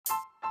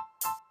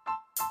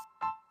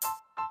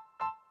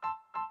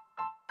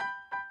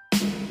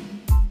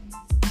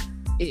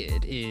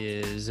It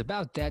is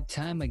about that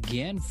time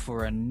again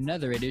for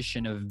another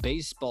edition of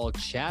Baseball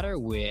Chatter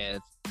with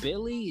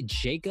Billy,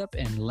 Jacob,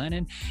 and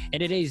Lennon.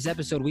 In today's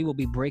episode, we will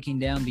be breaking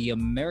down the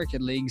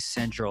American League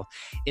Central.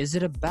 Is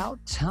it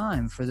about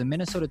time for the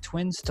Minnesota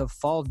Twins to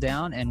fall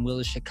down, and will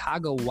the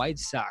Chicago White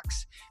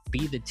Sox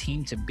be the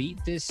team to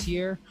beat this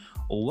year?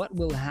 What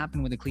will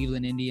happen with the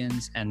Cleveland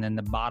Indians and then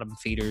the bottom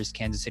feeders,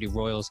 Kansas City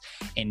Royals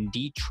and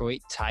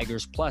Detroit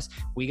Tigers? Plus,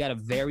 we got a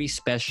very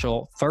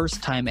special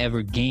first time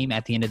ever game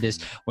at the end of this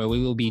where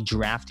we will be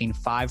drafting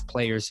 5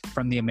 players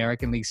from the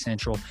American League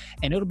Central,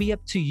 and it'll be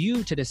up to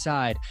you to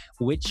decide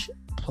which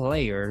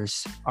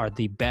players are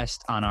the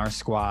best on our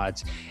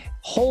squads.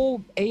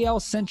 Whole AL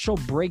Central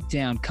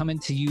breakdown coming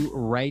to you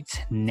right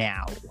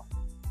now.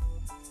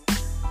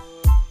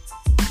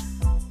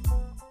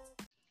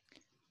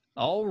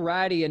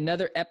 Alrighty,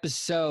 another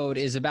episode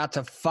is about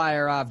to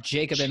fire off.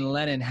 Jacob and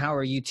Lennon, how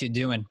are you two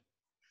doing?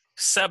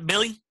 Sup,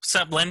 Billy?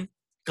 Sup, Len?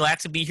 Glad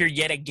to be here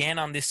yet again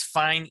on this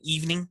fine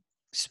evening.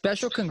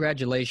 Special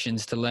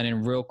congratulations to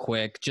Lennon real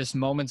quick. Just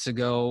moments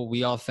ago,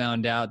 we all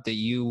found out that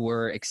you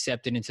were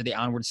accepted into the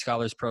Onward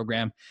Scholars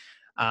Program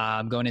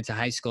going into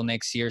high school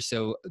next year.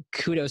 So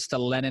kudos to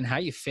Lennon. How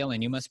are you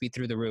feeling? You must be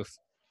through the roof.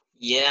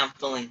 Yeah, I'm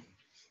feeling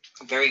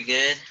very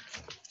good.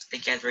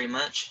 Thank you guys very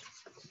much.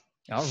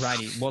 All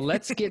righty. Well,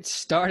 let's get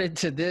started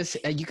to this.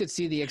 You could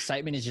see the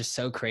excitement is just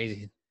so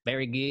crazy.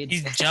 Very good.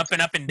 He's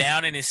jumping up and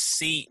down in his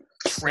seat,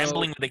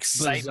 trembling with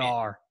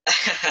excitement.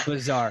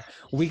 Bizarre.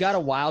 We got a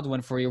wild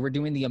one for you. We're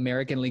doing the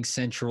American League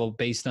Central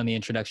based on the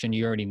introduction.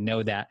 You already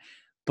know that.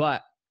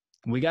 But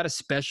we got a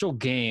special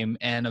game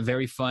and a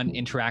very fun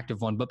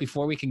interactive one. But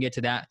before we can get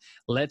to that,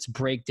 let's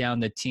break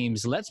down the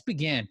teams. Let's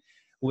begin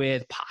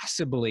with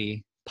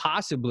possibly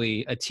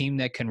a team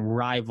that can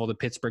rival the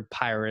Pittsburgh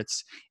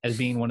Pirates as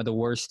being one of the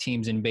worst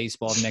teams in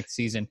baseball next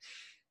season,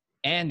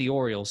 and the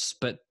Orioles.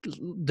 But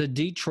the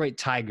Detroit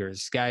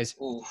Tigers, guys.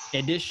 Ooh.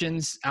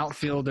 Additions: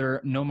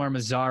 outfielder Nomar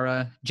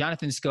Mazara,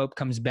 Jonathan Schoop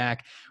comes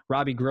back,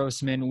 Robbie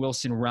Grossman,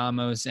 Wilson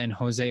Ramos, and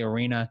Jose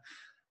Arena,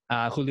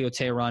 Julio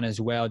Teheran as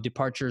well.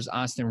 Departures: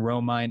 Austin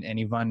Romine and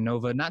Ivan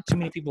Nova. Not too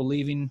many people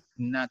leaving,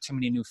 not too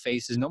many new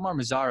faces. Nomar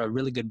Mazara, a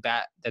really good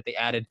bat that they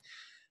added.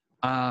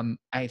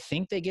 I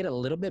think they get a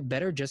little bit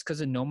better just because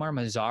of Nomar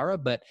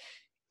Mazara, but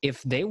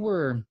if they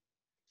were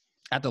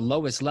at the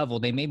lowest level,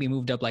 they maybe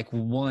moved up like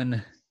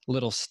one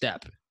little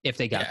step if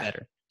they got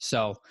better.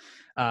 So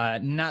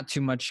not too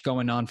much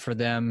going on for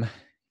them.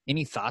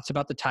 Any thoughts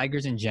about the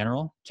Tigers in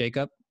general,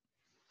 Jacob?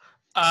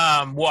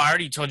 Well, I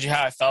already told you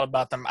how I felt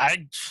about them.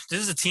 This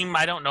is a team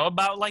I don't know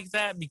about like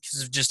that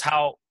because of just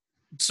how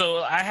 – so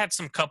I had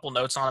some couple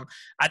notes on them.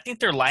 I think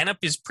their lineup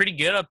is pretty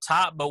good up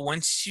top, but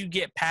once you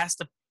get past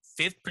the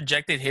 5th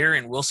projected hitter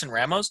in Wilson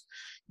Ramos,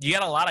 you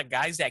got a lot of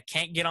guys that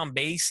can't get on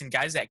base and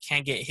guys that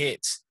can't get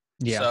hits.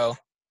 Yeah. So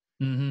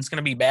it's going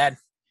to be bad.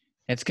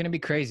 It's going to be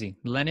crazy.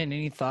 Lennon,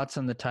 any thoughts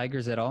on the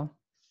Tigers at all?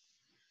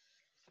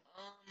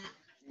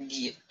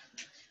 Yeah.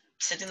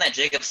 Something that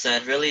Jacob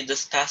said, really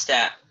just past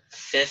that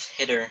 5th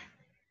hitter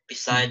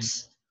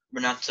besides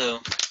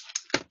Renato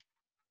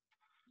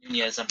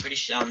Nunez. I'm pretty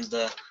sure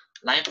the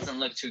lineup doesn't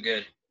look too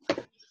good.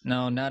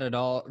 No, not at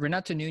all.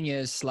 Renato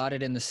Nunez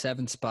slotted in the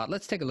 7th spot.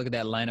 Let's take a look at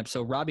that lineup.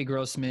 So Robbie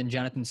Grossman,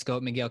 Jonathan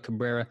Schoop, Miguel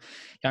Cabrera,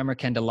 Yaimer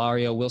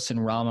Candelario, Wilson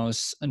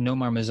Ramos,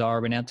 Nomar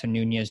Mazara, Renato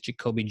Nunez,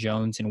 Jacoby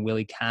Jones, and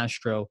Willie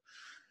Castro.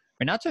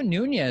 Renato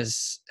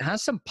Nunez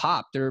has some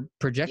pop. They're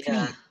projecting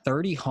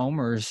 30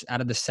 homers out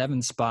of the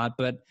 7th spot,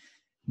 but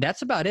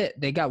that's about it.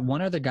 They got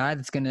one other guy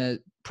that's going to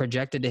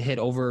projected to hit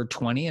over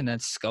 20, and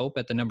that's Schoop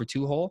at the number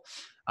 2 hole,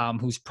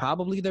 who's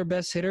probably their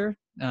best hitter.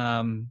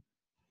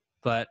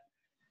 But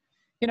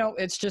you know,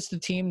 it's just a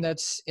team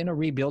that's in a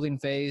rebuilding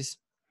phase,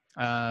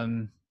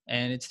 and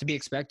it's to be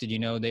expected. You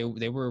know, they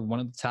were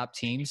one of the top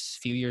teams a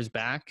few years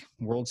back,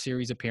 World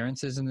Series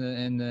appearances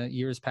in the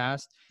years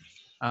past,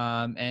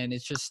 and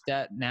it's just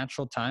that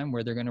natural time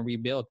where they're going to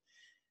rebuild.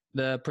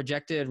 The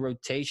projected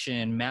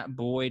rotation: Matt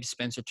Boyd,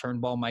 Spencer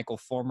Turnbull, Michael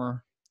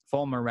Fulmer,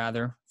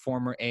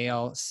 former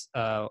AL.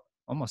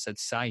 Almost said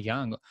Cy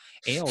Young,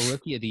 AL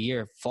Rookie of the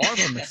Year, far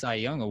from the Cy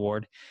Young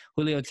Award.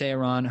 Julio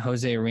Teheran,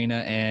 Jose Arena,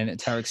 and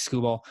Tarek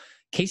Skubal.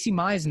 Casey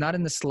Mize not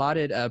in the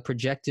slotted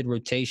projected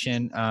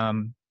rotation,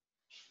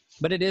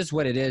 but it is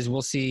what it is.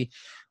 We'll see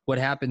what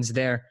happens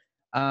there.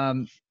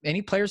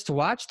 Any players to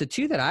watch? The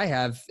 2 that I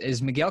have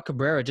is Miguel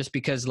Cabrera, just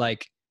because,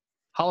 like,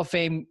 Hall of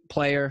Fame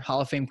player,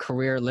 Hall of Fame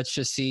career. Let's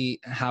just see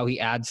how he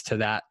adds to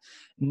that.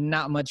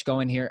 Not much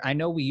going here. I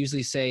know we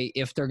usually say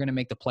if they're going to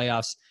make the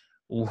playoffs,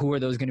 who are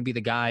those going to be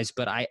the guys,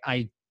 but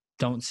I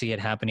don't see it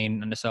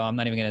happening. And so I'm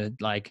not even going to,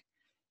 like,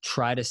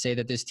 try to say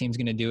that this team's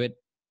going to do it.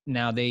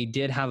 Now, they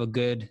did have a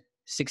good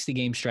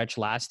 60-game stretch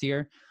last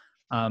year,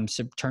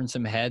 turned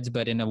some heads,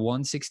 but in a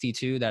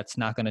 162, that's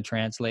not going to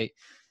translate.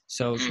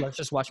 So let's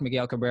just watch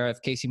Miguel Cabrera.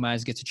 If Casey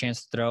Mize gets a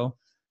chance to throw,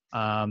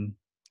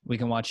 we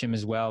can watch him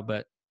as well.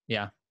 But,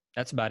 yeah,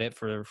 that's about it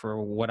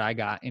for what I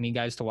got. Any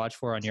guys to watch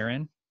for on your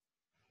end?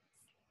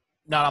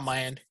 Not on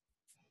my end.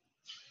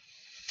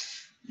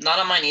 Not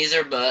on mine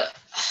either, but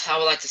I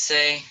would like to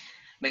say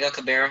Miguel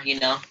Cabrera, you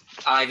know,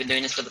 I've been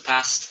doing this for the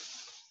past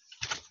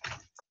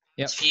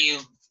Yep. few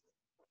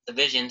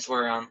divisions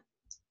where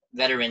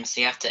veterans,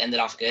 they have to end it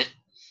off good.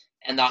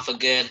 End off a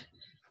good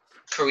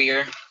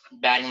career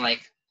batting,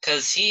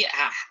 because he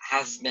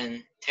has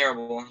been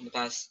terrible in the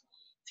past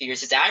few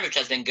years. His average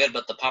has been good,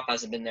 but the pop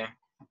hasn't been there.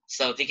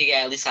 So if he could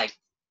get at least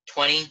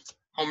 20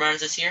 home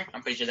runs this year,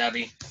 I'm pretty sure that'd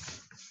be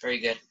very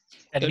good.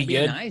 That'd It'd be be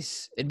good.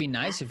 nice. It'd be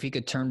nice if he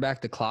could turn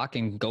back the clock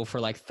and go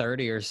for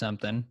 30 or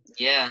something.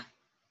 Yeah.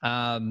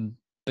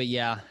 But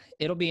yeah,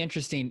 it'll be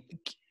interesting.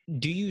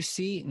 Do you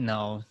see?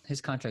 No,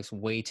 his contract's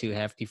way too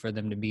hefty for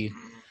them to be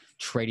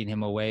trading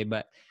him away.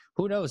 But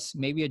who knows?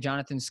 Maybe a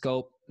Jonathan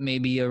Scope,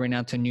 maybe a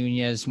Renato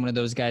Nunez, one of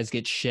those guys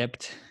gets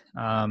shipped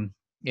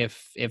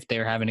if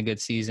they're having a good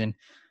season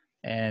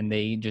and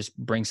they just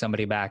bring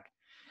somebody back.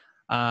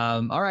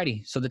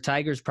 Alrighty, so the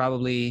Tigers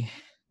probably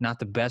not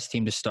the best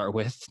team to start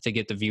with to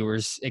get the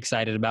viewers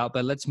excited about,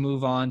 but let's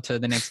move on to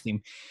the next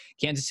team.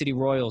 Kansas City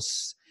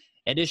Royals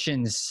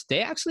additions.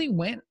 They actually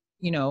went,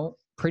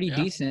 pretty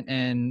decent,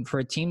 and for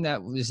a team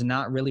that was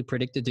not really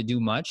predicted to do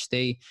much,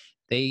 they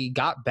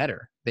got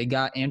better. They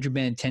got Andrew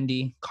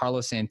Benintendi,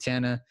 Carlos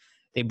Santana.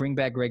 They bring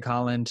back Greg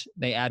Holland.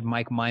 They add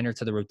Mike Minor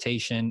to the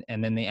rotation,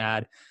 and then they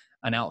add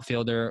an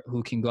outfielder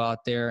who can go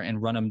out there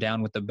and run them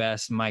down with the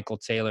best, Michael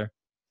Taylor.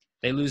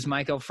 They lose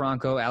Michael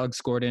Franco,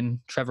 Alex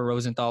Gordon, Trevor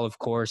Rosenthal, of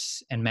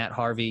course, and Matt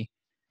Harvey.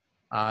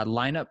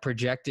 Lineup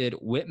projected: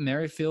 Whit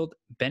Merrifield,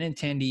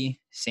 Benintendi,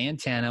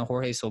 Santana,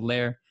 Jorge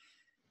Soler,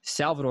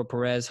 Salvador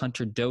Perez,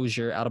 Hunter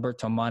Dozier,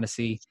 Alberto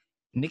Mondesi,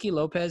 Nicky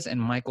Lopez, and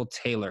Michael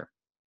Taylor.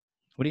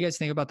 What do you guys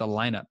think about the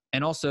lineup?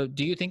 And also,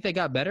 do you think they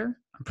got better?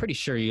 I'm pretty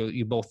sure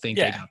you both think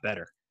they got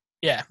better.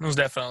 Yeah, most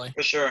definitely.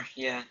 For sure,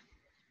 yeah.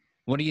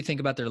 What do you think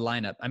about their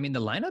lineup? I mean,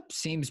 the lineup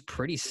seems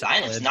pretty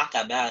solid. Lineup's not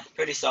that bad.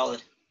 Pretty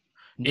solid.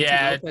 Nicky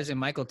Lopez and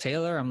Michael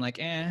Taylor, I'm like,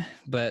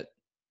 but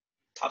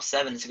top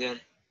 7 is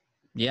good.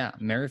 Yeah,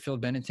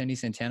 Merrifield, Benintendi,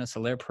 Santana,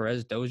 Soler,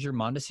 Perez, Dozier,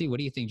 Mondesi. What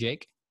do you think,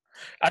 Jake?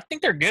 I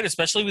think they're good,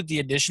 especially with the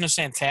addition of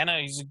Santana.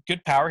 He's a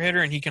good power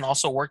hitter, and he can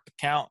also work the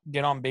count,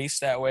 get on base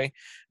that way.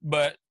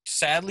 But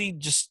sadly,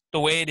 just the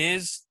way it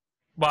is,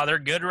 while they're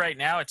good right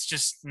now, it's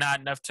just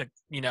not enough to,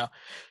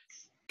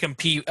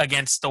 compete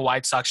against the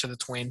White Sox or the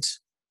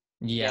Twins.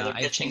 Yeah, their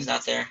pitching's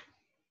not there.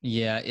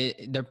 Yeah,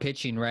 they're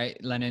pitching, right?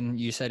 Lennon,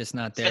 you said it's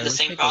not there. It's been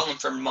the same problem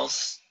for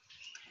most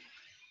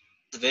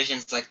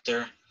divisions.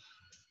 Their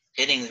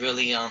hitting is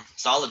really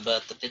solid,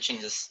 but the pitching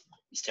is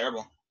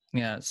terrible.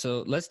 Yeah,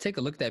 so let's take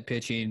a look at that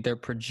pitching. Their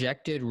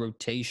projected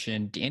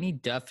rotation: Danny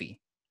Duffy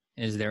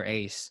is their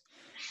ace.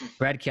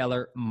 Brad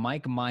Keller,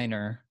 Mike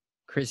Minor,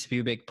 Chris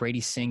Bubic,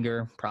 Brady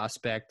Singer,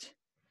 prospect,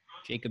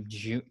 Jacob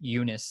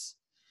Eunice.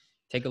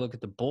 Take a look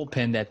at the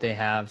bullpen that they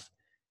have: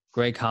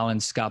 Greg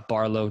Holland, Scott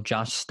Barlow,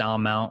 Josh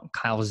Stallmount,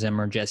 Kyle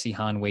Zimmer, Jesse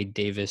Hahn, Wade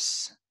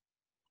Davis,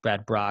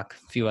 Brad Brock,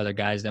 a few other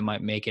guys that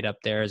might make it up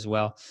there as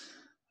well.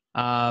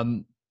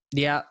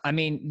 Yeah, I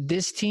mean,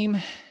 this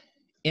team,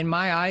 in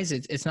my eyes,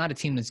 it's not a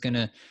team that's going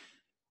to,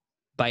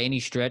 by any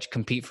stretch,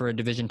 compete for a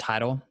division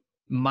title.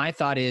 My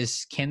thought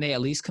is, can they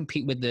at least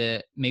compete with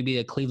maybe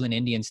the Cleveland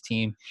Indians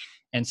team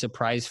and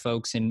surprise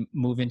folks and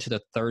move into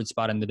the third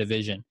spot in the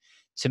division?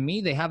 To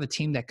me, they have a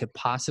team that could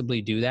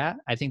possibly do that.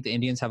 I think the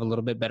Indians have a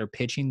little bit better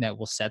pitching that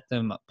will set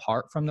them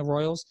apart from the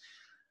Royals,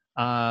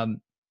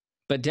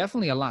 but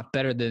definitely a lot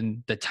better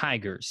than the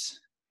Tigers.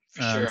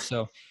 Sure.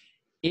 So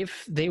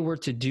if they were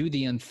to do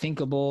the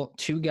unthinkable,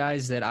 two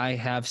guys that I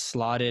have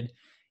slotted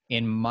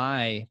in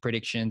my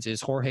predictions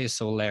is Jorge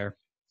Soler.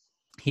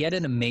 He had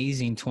an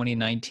amazing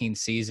 2019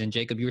 season.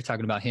 Jacob, you were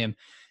talking about him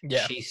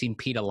chasing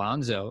Pete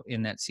Alonso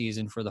in that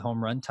season for the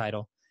home run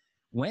title.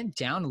 Went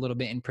down a little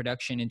bit in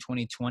production in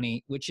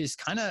 2020, which is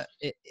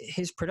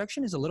his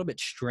production is a little bit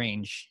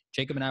strange.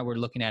 Jacob and I were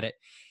looking at it.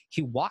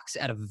 He walks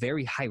at a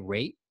very high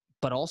rate,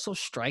 but also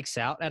strikes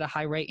out at a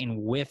high rate and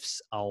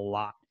whiffs a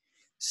lot.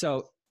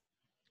 So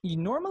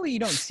normally you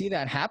don't see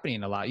that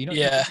happening a lot. You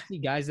don't see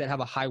guys that have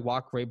a high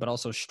walk rate, but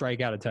also strike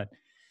out a ton.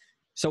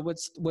 So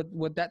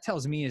what that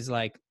tells me is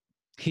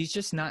he's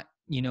just not,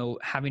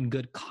 having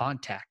good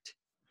contact.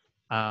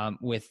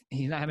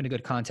 He's not having a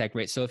good contact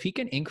rate. So if he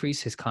can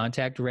increase his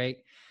contact rate,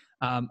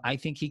 I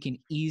think he can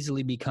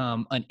easily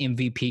become an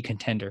MVP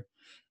contender.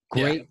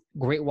 Great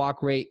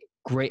walk rate,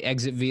 great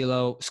exit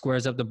velo,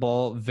 squares up the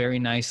ball very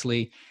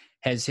nicely,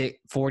 has hit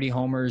 40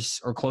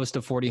 homers or close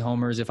to 40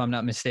 homers, if I'm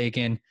not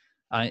mistaken,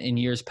 in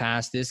years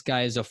past. This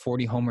guy is a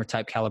 40 homer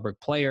type caliber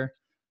player,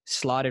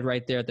 slotted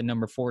right there at the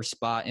number 4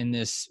 spot in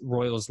this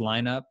Royals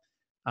lineup.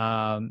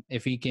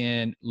 If he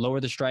can lower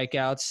the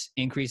strikeouts,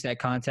 increase that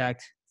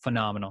contact,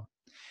 phenomenal.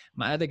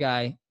 My other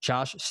guy,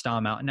 Josh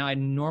Stallmount. Now, I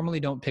normally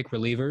don't pick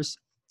relievers,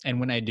 and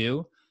when I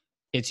do,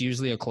 it's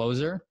usually a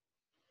closer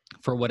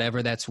for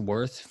whatever that's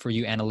worth for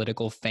you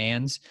analytical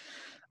fans.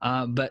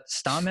 But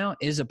Stallmount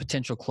is a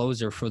potential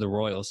closer for the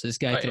Royals. This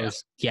guy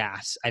throws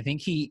gas. I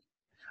think he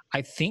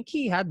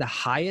had the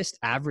highest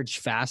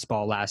average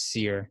fastball last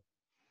year,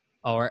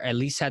 or at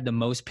least had the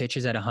most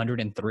pitches at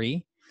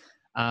 103.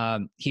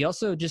 He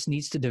also just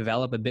needs to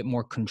develop a bit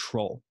more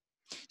control.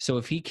 So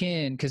if he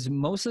can, because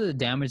most of the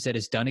damage that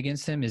is done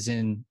against him is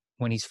in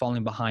when he's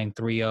falling behind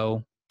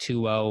 3-0,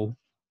 2-0,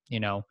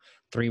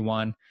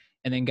 3-1,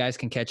 and then guys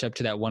can catch up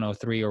to that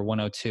 103 or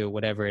 102,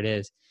 whatever it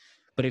is.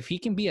 But if he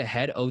can be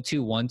ahead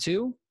 0-2,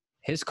 1-2,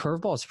 his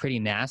curveball is pretty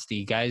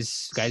nasty.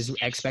 Guys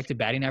expected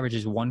batting average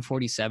is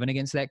 147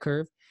 against that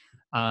curve.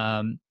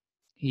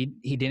 He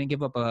didn't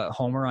give up a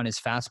homer on his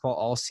fastball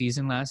all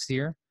season last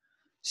year.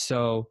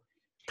 So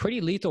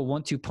pretty lethal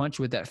 1-2 punch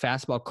with that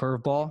fastball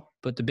curveball.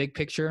 But the big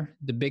picture,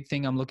 the big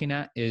thing I'm looking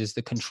at is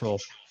the control.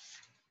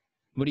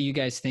 What do you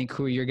guys think?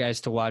 Who are your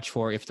guys to watch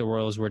for if the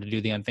Royals were to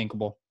do the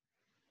unthinkable?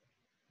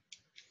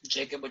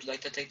 Jacob, would you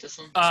like to take this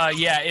one?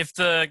 Yeah. If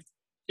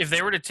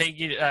they were to take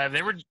it, if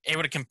they were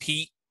able to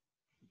compete,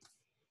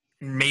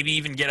 maybe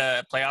even get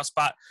a playoff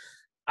spot,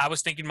 I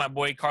was thinking my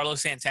boy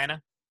Carlos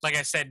Santana. Like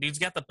I said, dude's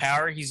got the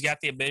power. He's got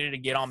the ability to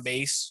get on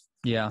base.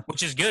 Yeah.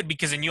 Which is good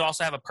because then you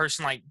also have a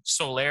person like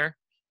Soler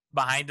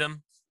behind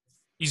him.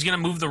 He's going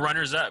to move the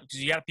runners up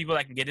because you got people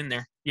that can get in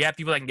there. You have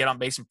people that can get on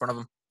base in front of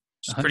him.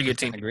 It's a pretty good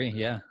team. I agree,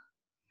 yeah.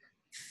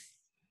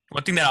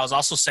 One thing that I was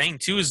also saying,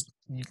 too, is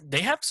they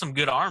have some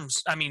good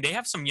arms. I mean, they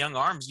have some young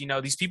arms.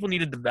 These people need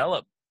to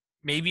develop.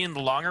 Maybe in the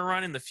longer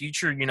run, in the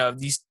future,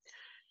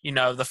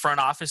 the front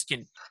office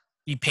can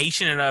be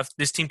patient enough.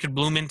 This team could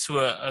bloom into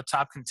a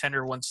top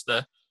contender once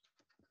the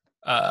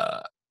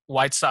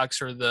White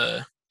Sox or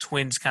the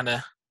Twins kind of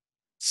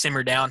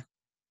simmer down.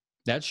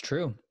 That's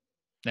true.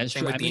 That's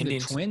true. I mean, the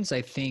Twins,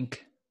 I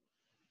think,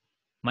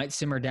 might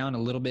simmer down a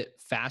little bit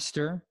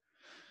faster.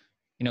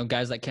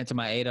 Guys like Kenta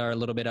Maeda are a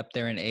little bit up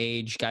there in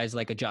age. Guys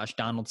like a Josh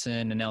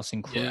Donaldson and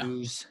Nelson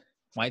Cruz. Yeah.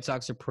 White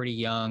Sox are pretty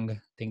young. I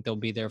think they'll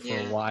be there for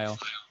a while.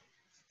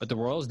 But the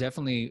Royals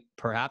definitely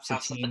perhaps a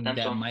team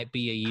that might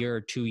be a year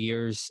or 2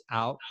 years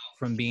out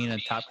from being a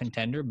top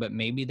contender, but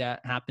maybe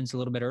that happens a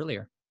little bit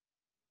earlier.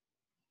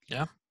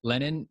 Yeah.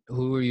 Lennon,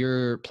 who are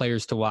your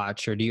players to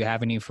watch, or do you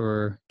have any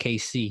for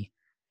KC?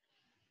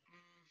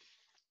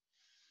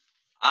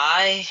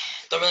 I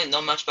don't really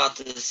know much about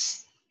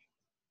this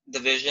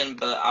division,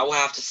 but I will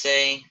have to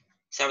say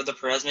Salvador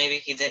Perez maybe.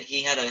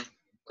 He had a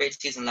great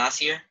season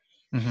last year.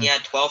 Mm-hmm. He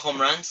had 12 home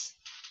runs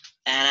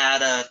and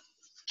had a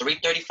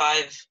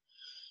 335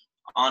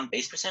 on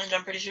base percentage,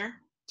 I'm pretty sure.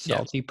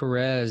 Salty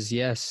Perez,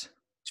 yes.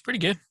 It's pretty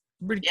good.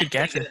 Pretty good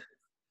catcher.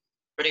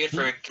 Pretty good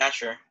for a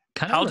catcher.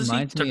 Kind of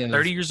reminds me of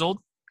 30 years old?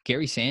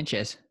 Gary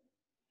Sanchez.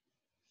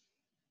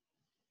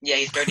 Yeah,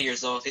 he's 30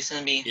 years old. He's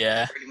going to be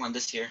 31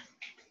 this year.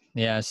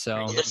 Yeah,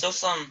 so there's still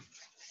some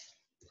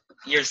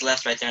years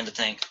left right there in the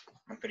tank,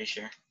 I'm pretty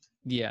sure.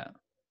 Yeah,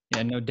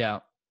 no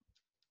doubt.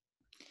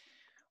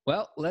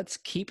 Well, let's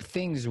keep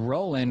things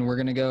rolling. We're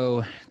going to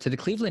go to the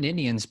Cleveland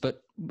Indians.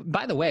 But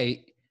by the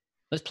way,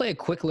 let's play a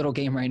quick little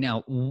game right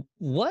now.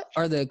 What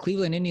are the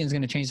Cleveland Indians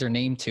going to change their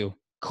name to?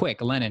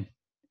 Quick, Lennon.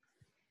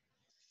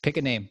 Pick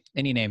a name,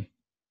 any name.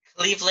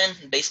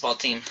 Cleveland baseball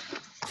team.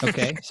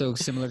 Okay, so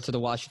similar to the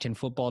Washington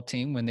football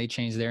team when they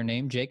changed their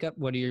name. Jacob,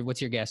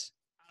 what's your guess?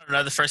 I don't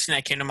know. The first thing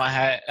that came to my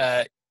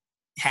head,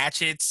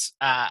 hatchets,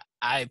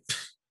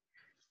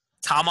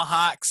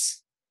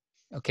 tomahawks.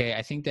 Okay,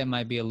 I think that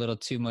might be a little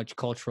too much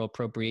cultural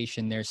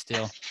appropriation there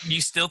still.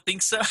 You still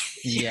think so?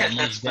 Yeah,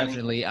 most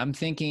definitely. I'm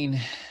thinking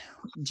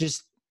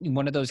just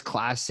one of those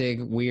classic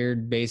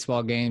weird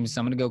baseball games.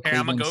 I'm going to go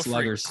Cleveland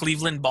Sluggers. For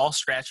Cleveland Ball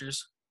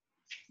Scratchers.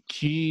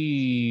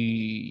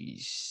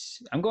 Jeez.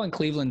 I'm going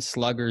Cleveland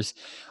Sluggers.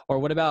 Or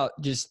what about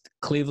just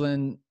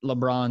Cleveland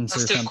LeBrons or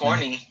something? That's too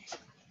corny.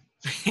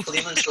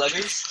 Cleveland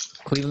Sluggers?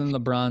 Cleveland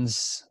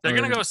LeBrons. They're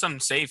going to go with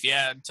something safe,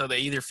 until they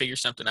either figure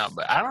something out.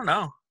 But I don't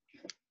know.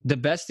 The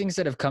best things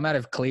that have come out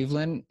of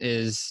Cleveland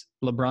is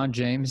LeBron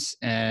James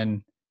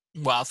and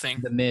Wild Thing.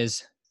 The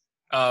Miz.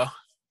 Oh.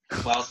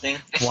 Wild Thing?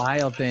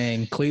 Wild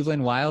Thing.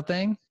 Cleveland Wild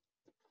Thing?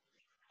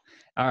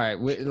 All right,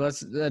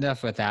 let's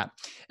enough with that.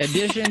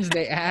 Additions,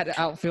 they add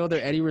outfielder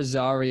Eddie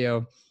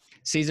Rosario.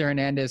 Cesar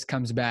Hernandez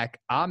comes back.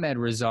 Ahmed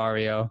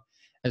Rosario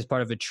as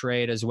part of a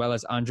trade, as well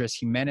as Andres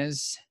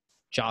Jimenez,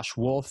 Josh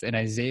Wolf, and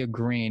Isaiah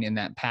Green in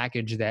that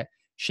package that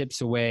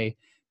ships away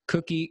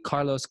Cookie,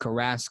 Carlos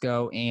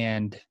Carrasco,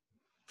 and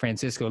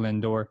Francisco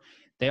Lindor.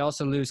 They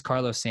also lose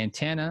Carlos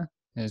Santana.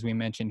 As we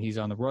mentioned, he's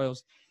on the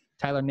Royals.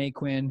 Tyler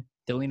Naquin,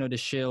 Delino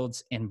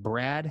DeShields, and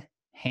Brad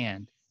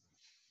Hand.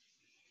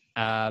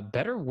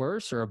 Better,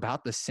 worse, or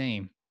about the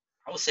same?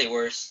 I would say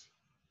worse.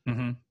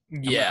 Mm-hmm.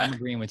 Yeah. I'm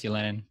agreeing with you,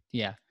 Lennon.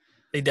 Yeah.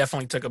 They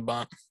definitely took a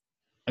bump.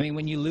 I mean,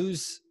 when you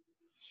lose,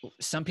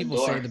 some people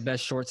say the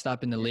best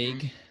shortstop in the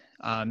league.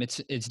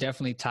 It's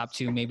definitely top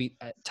two, maybe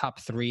top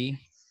three.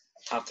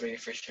 Top three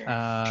for sure.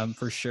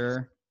 For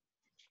sure.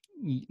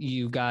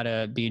 You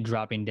gotta be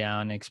dropping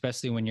down,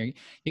 especially when you're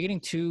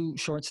getting two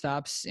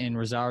shortstops in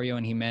Rosario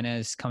and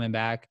Jimenez coming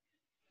back.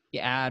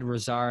 You add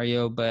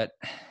Rosario, but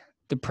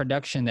the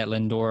production that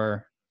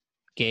Lindor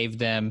gave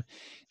them,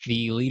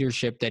 the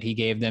leadership that he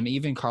gave them,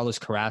 even Carlos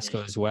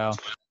Carrasco as well,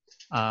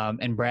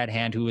 and Brad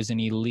Hand, who was an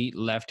elite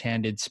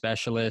left-handed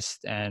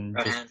specialist and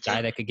just a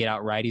guy that could get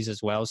out righties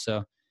as well.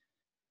 So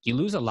you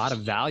lose a lot of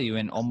value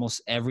in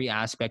almost every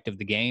aspect of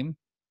the game.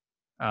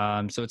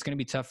 So it's going to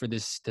be tough for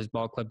this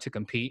ball club to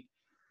compete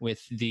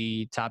with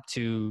the top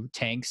two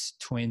tanks,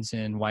 Twins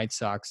and White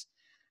Sox.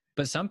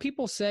 But some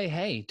people say,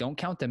 hey, don't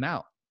count them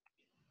out.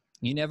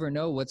 You never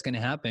know what's going to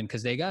happen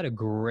because they got a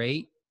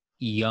great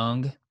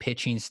young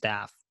pitching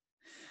staff.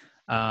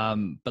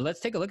 But let's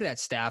take a look at that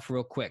staff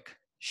real quick.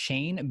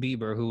 Shane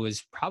Bieber, who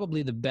was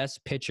probably the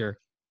best pitcher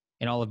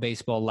in all of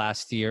baseball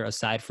last year,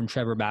 aside from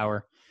Trevor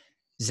Bauer,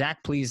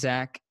 Zach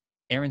Plesac,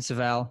 Aaron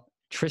Savell,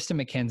 Tristan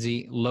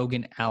McKenzie,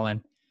 Logan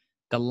Allen.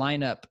 The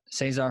lineup,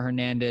 Cesar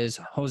Hernandez,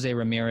 Jose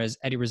Ramirez,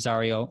 Eddie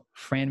Rosario,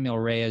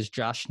 Franmil Reyes,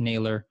 Josh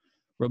Naylor,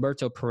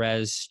 Roberto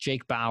Perez,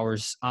 Jake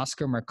Bowers,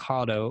 Oscar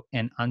Mercado,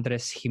 and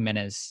Andres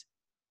Jimenez.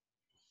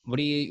 What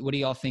do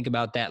y'all think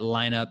about that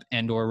lineup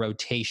and or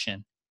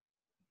rotation?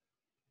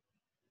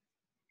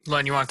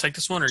 Len, you want to take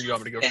this one, or you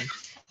want me to go? Okay.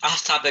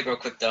 Off topic real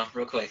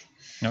quick.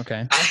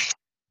 Okay.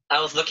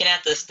 I was looking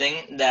at this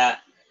thing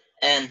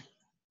and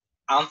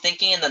I'm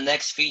thinking in the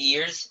next few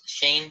years,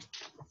 Shane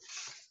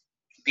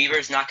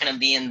Bieber's not going to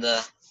be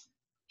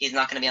he's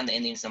not going to be on the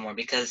Indians no more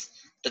because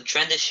the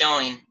trend is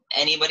showing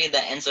anybody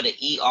that ends with an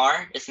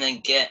ER is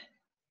going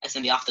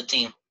to be off the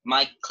team.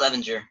 Mike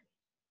Clevenger,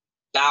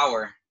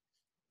 Bauer,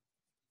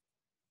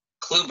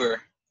 Kluber,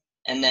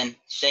 and then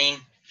Shane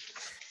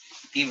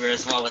Bieber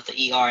as well with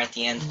the ER at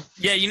the end.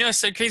 Yeah, it's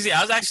so crazy. I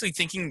was actually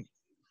thinking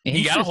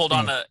you gotta hold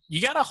on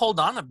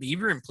to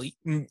Bieber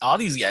and all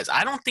these guys.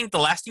 I don't think the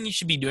last thing you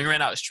should be doing right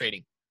now is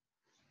trading.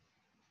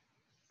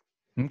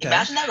 Okay.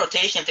 Imagine that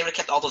rotation if they would have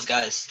kept all those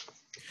guys.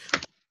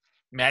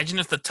 Imagine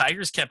if the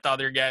Tigers kept all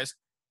their guys.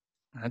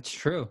 That's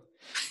true.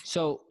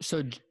 So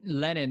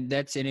Lennon,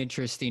 that's an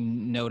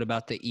interesting note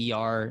about the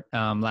ER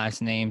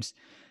last names.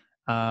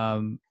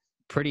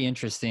 Pretty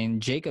interesting.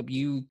 Jacob,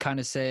 you kind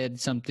of said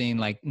something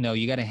like, no,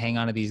 you got to hang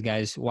on to these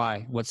guys.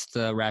 Why? What's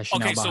the rationale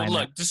behind that? Okay, so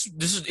look,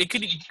 this is it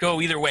could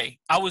go either way.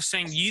 I was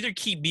saying you either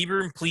keep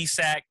Bieber and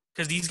Plesac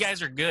because these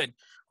guys are good.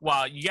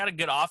 While you got a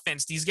good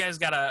offense, these guys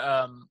got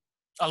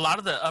a lot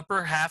of the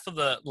upper half of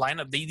the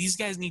lineup. These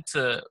guys need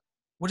to,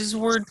 what is the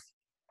word?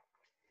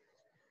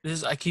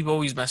 I keep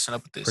always messing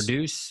up with this.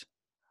 Produce.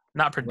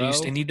 Not produce.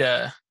 Grow. They need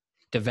to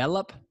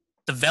develop.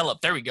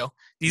 There we go.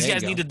 These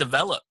guys need to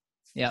develop.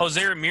 Yeah.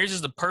 Jose Ramirez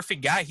is the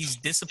perfect guy. He's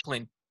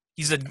disciplined.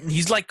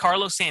 He's like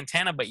Carlos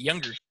Santana, but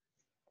younger.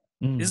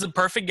 This is the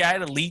perfect guy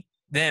to lead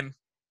them,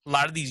 a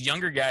lot of these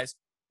younger guys,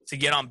 to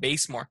get on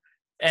base more.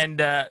 And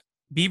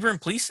Bieber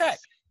and Plesac,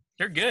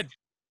 they're good.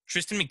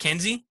 Tristan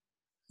McKenzie,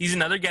 he's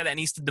another guy that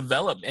needs to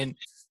develop. And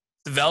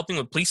developing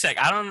with Plesac,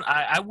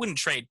 I wouldn't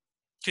trade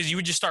because you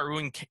would just start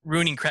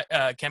ruining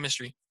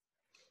chemistry.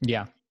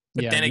 Yeah.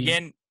 But then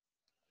again,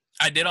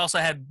 I did also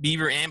have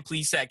Bieber and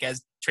Plesac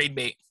as trade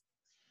bait.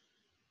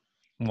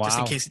 Wow. Just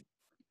in case.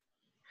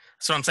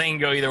 So I'm saying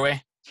go either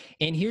way.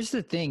 And here's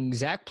the thing.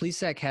 Zach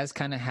Plesac has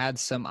kind of had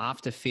some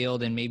off the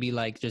field and maybe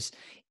like just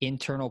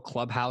internal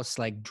clubhouse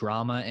like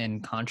drama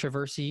and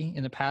controversy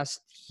in the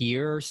past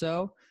year or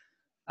so.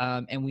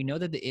 And we know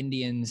that the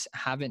Indians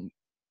haven't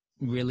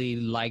really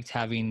liked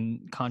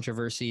having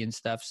controversy and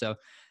stuff. So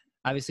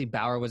obviously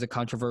Bauer was a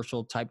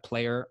controversial type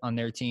player on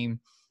their team.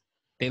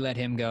 They let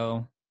him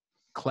go.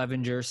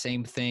 Clevenger,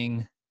 same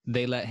thing.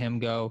 They let him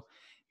go.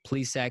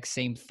 Plesac,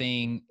 same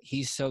thing.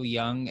 He's so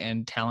young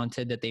and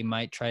talented that they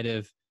might try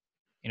to,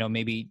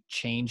 maybe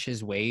change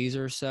his ways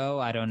or so.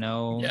 I don't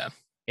know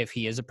if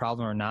he is a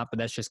problem or not, but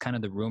that's just kind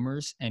of the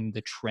rumors and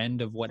the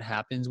trend of what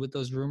happens with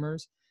those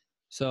rumors.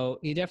 So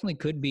he definitely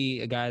could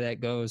be a guy that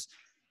goes.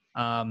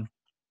 But,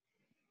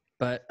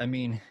 I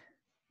mean,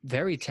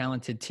 very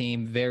talented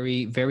team,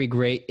 very, very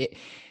great.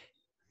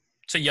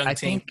 It's a young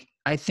team.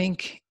 I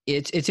think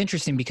it's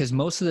interesting because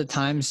most of the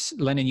times,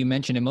 Lennon, you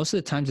mentioned it, most of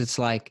the times it's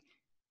like,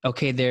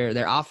 okay,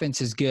 their offense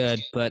is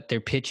good, but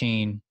their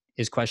pitching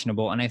is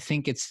questionable. And I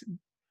think it's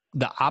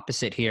the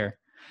opposite here.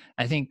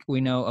 I think we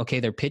know, okay,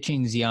 their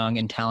pitching's young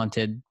and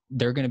talented.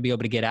 They're going to be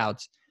able to get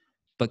outs.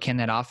 But can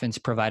that offense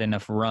provide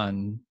enough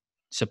run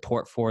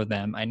support for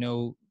them? I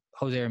know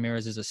Jose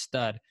Ramirez is a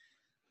stud,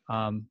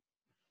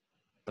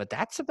 but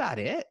that's about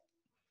it.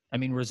 I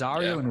mean,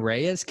 Rosario and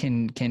Reyes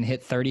can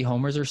hit 30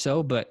 homers or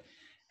so, but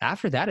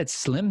after that, it's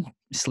slim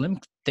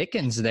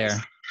thickens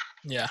there.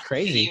 Yeah.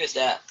 Crazy. He was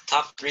that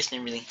top three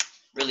really,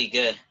 really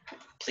good.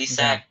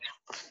 Plesac,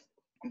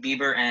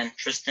 Bieber, and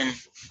Tristan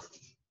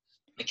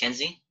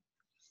McKenzie.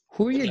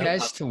 Who are your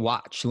guys to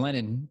watch?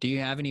 Lennon, do you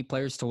have any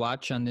players to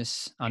watch on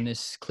this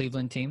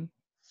Cleveland team?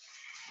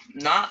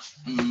 Not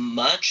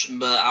much,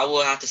 but I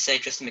will have to say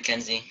Tristan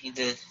McKenzie.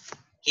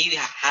 He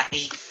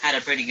had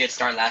a pretty good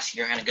start last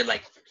year, had a good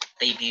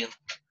debut.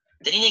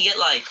 Didn't he get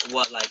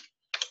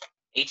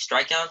 8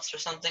 strikeouts or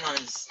something on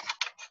his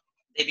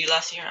debut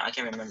last year? I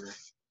can't remember.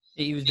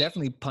 He was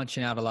definitely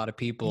punching out a lot of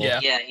people.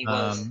 Yeah, he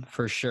was.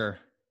 For sure.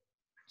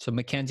 So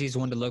McKenzie's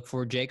one to look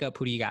for. Jacob,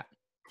 who do you got?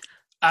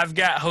 I've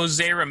got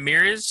Jose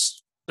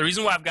Ramirez. The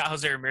reason why I've got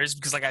Jose Ramirez is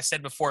because, like I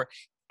said before,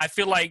 I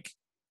feel like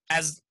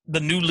as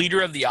the new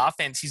leader of the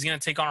offense, he's going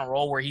to take on a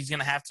role where he's going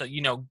to have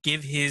to,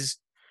 give his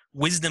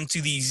wisdom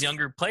to these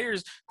younger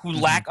players who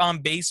lack on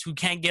base, who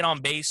can't get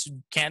on base, who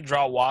can't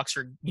draw walks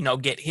or,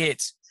 get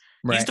hits.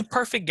 He's Right. the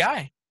perfect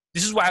guy.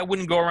 This is why I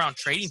wouldn't go around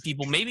trading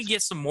people. Maybe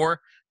get some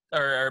more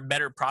or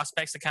better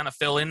prospects to kind of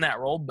fill in that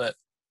role. But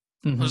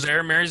Mhm. Jose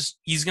Ramirez,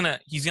 he's gonna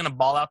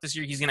ball out this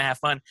year. He's gonna have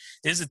fun.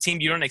 This is a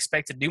team you don't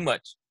expect to do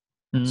much.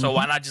 So Mhm.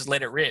 why not just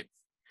let it rip?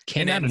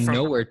 Came And out then of from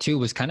nowhere too.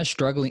 Was kind of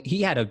struggling.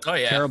 He had a Oh,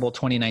 yeah. terrible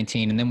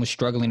 2019, and then was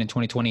struggling in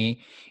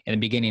 2020 in the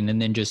beginning, and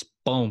then just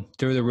boom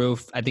through the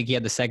roof. I think he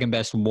had the second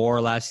best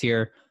WAR last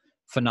year.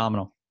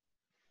 Phenomenal.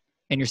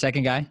 And your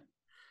second guy?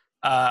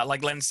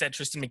 like Len said,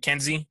 Tristan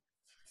McKenzie.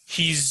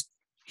 He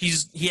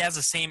has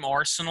the same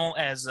arsenal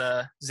as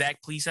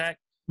Zach Plesac.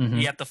 Mhm.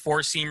 You have the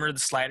four-seamer, the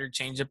slider,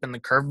 changeup, and the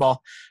curveball.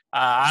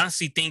 I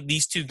honestly think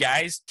these two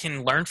guys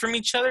can learn from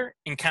each other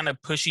and kind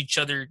of push each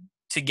other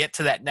to get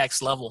to that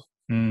next level.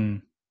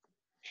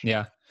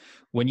 Yeah.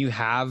 When you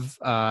have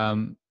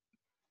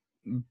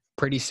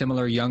pretty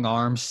similar young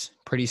arms,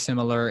 pretty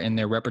similar in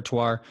their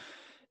repertoire,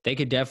 they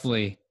could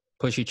definitely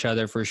push each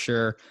other for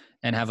sure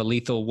and have a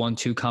lethal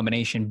 1-2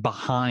 combination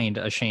behind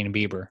a Shane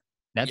Bieber.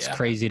 That's Yeah.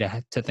 crazy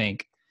to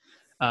think.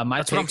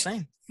 That's what I'm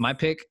saying. My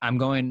pick, I'm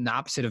going the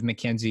opposite of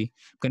McKenzie.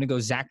 I'm going to go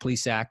Zach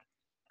Plesac,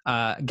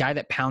 guy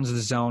that pounds the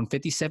zone,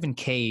 57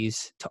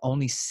 Ks to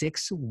only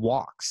 6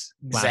 walks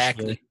last year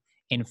Exactly.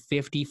 in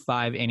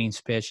 55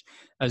 innings pitched,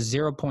 a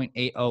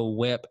 0.80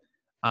 whip.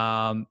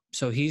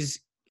 So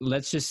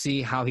let's just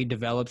see how he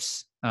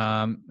develops,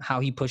 how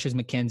he pushes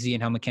McKenzie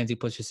and how McKenzie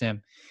pushes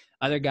him.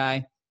 Other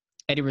guy,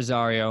 Eddie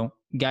Rosario,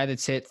 guy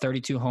that's hit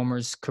 32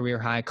 homers, career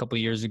high a couple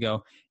years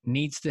ago,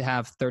 needs to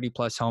have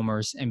 30-plus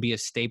homers and be a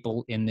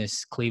staple in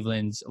this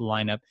Cleveland's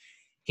lineup.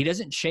 He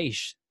doesn't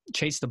chase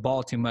the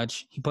ball too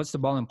much. He puts the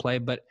ball in play,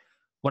 but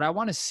what I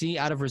want to see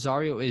out of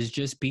Rosario is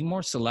just be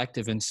more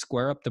selective and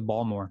square up the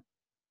ball more.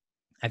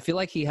 I feel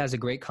like he has a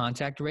great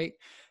contact rate,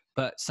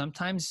 but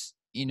sometimes,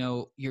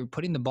 you're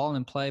putting the ball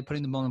in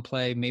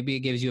play, maybe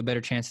it gives you a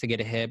better chance to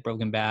get a hit,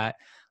 broken bat,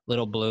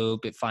 little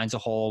bloop, it finds a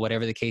hole,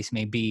 whatever the case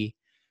may be.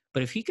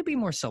 But if he could be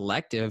more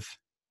selective,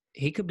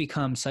 he could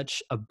become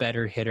such a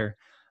better hitter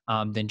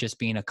than just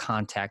being a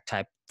contact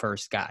type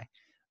first guy.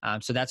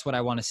 So that's what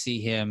I want to see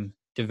him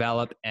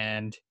develop,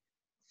 and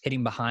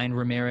hitting behind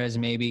Ramirez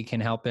maybe can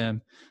help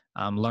him.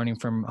 Learning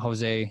from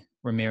Jose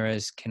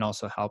Ramirez can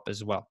also help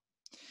as well.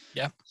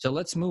 Yeah. So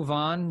let's move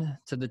on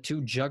to the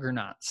two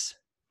juggernauts.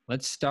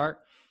 Let's start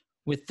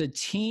with the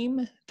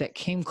team that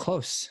came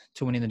close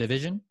to winning the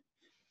division,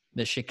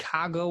 the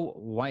Chicago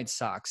White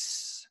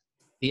Sox.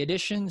 The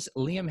additions,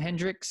 Liam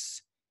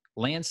Hendricks,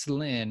 Lance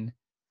Lynn,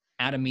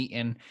 Adam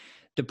Eaton.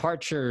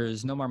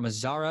 Departures, Nomar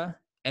Mazara,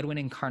 Edwin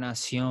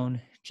Encarnacion,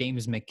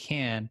 James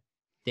McCann,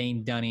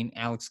 Dane Dunning,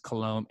 Alex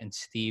Colomb, and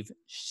Steve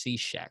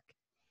Cishek.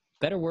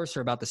 Better, worse,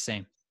 or about the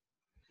same?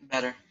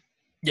 Better.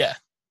 Yeah,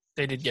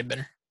 they did get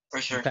better.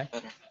 For sure. Okay.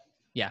 Better.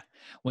 Yeah.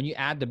 When you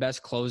add the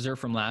best closer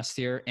from last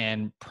year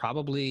and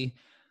probably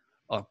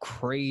a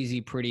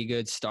crazy, pretty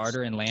good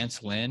starter in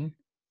Lance Lynn,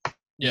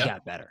 you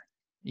got better.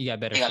 You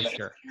got better for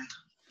sure.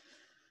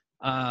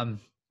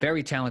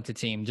 Very talented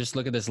team. Just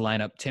look at this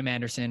lineup. Tim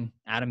Anderson,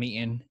 Adam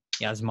Eaton,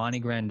 Yasmani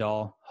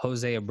Grandal,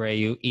 Jose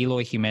Abreu,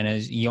 Eloy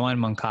Jimenez, Yohan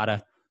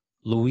Moncada,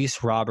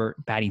 Luis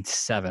Robert batting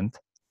 7th,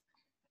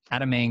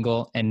 Adam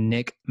Engel, and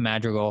Nick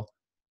Madrigal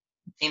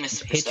Team is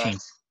super pitching.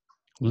 stacked.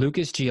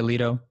 Lucas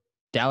Giolito,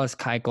 Dallas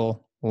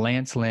Keuchel,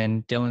 Lance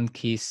Lynn, Dylan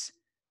Keese,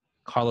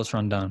 Carlos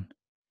Rondon.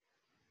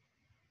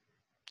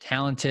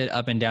 Talented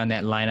up and down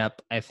that lineup.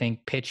 I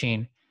think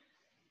pitching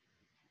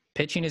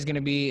is going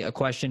to be a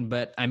question,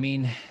 but I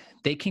mean,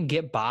 they can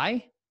get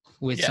by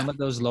with some of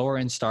those lower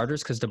end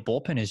starters because the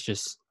bullpen is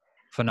just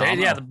phenomenal.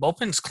 Yeah, the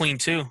bullpen's clean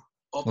too.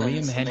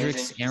 Liam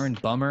Hendricks, Aaron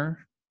Bummer,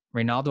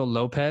 Reynaldo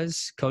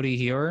Lopez, Cody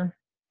Hewer.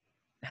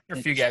 There are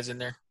a few guys in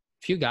there.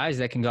 Few guys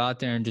that can go out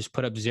there and just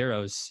put up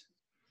zeros.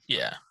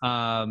 Yeah.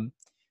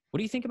 What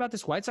do you think about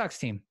this White Sox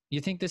team?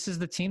 You think this is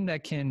the team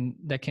that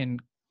can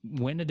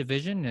win a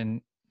division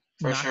and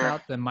knock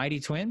out the mighty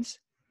Twins?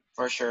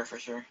 For sure.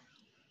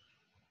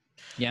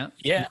 Yeah.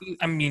 Yeah.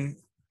 I mean,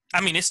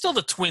 it's still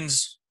the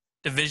Twins'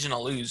 division to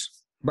lose.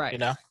 Right.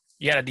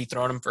 You got to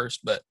dethrone them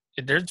first, but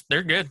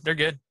they're good. They're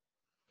good.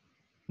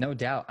 No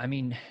doubt. I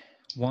mean,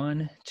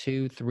 1,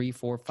 2, 3,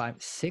 4, 5,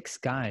 6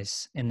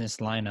 guys in this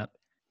lineup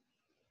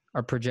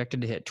are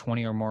projected to hit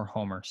 20 or more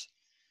homers.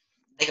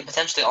 They could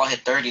potentially all hit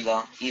 30,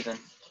 though, even.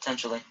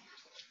 Potentially.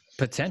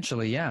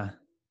 Potentially, yeah.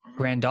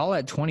 Grandal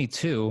at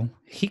 22,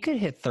 he could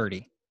hit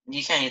 30.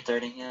 You can't hit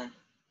 30, yeah.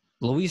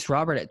 Luis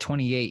Robert at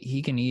 28,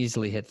 he can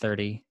easily hit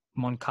 30.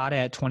 Moncada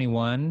at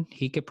 21,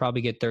 he could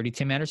probably get 30.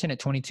 Tim Anderson at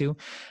 22.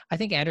 I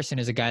think Anderson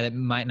is a guy that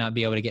might not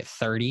be able to get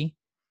 30.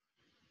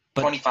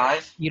 But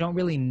 25? You don't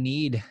really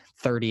need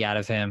 30 out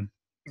of him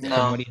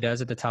from what he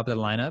does at the top of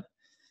the lineup.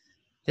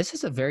 This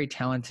is a very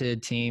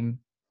talented team.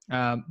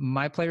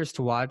 My players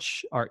to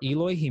watch are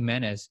Eloy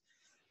Jimenez.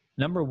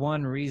 Number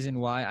one reason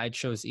why I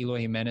chose Eloy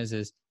Jimenez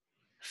is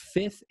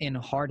 5th in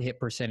hard hit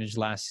percentage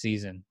last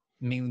season.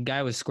 I mean, the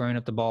guy was squaring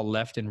up the ball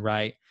left and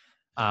right.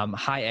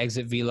 High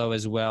exit velo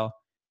as well.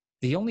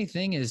 The only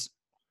thing is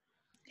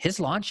his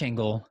launch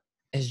angle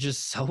is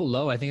just so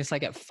low. I think it's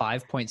like at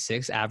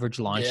 5.6 average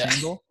launch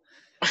angle.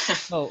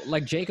 Oh,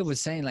 like Jacob was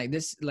saying,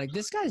 this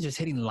guy's just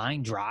hitting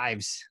line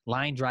drive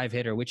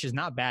hitter, which is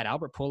not bad.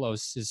 Albert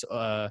Pujols is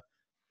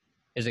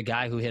a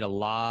guy who hit a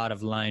lot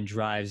of line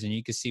drives, and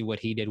you can see what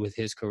he did with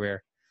his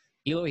career.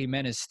 Eloy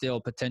Jimenez is still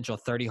a potential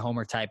 30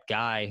 homer type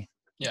guy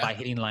by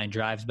hitting line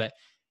drives, but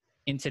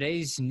in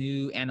today's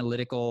new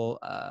analytical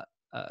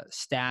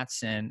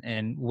stats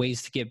and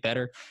ways to get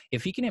better,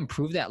 if he can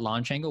improve that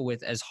launch angle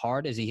with as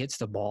hard as he hits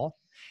the ball,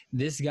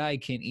 this guy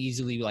can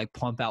easily like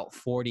pump out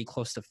 40,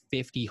 close to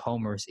 50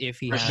 homers if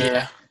he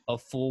has a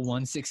full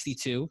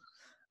 162.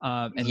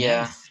 And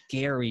that's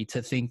scary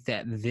to think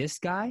that this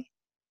guy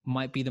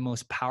might be the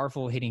most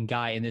powerful hitting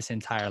guy in this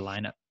entire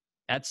lineup.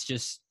 That's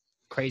just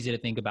crazy to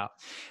think about.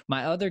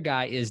 My other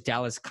guy is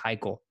Dallas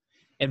Keuchel.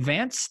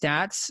 Advanced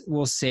stats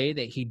will say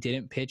that he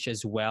didn't pitch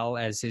as well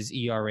as his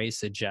ERA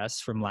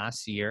suggests from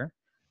last year,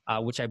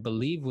 which I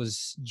believe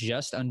was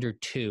just under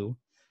 2.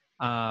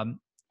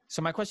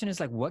 So my question is,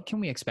 like, what can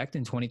we expect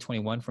in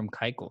 2021 from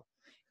Keuchel?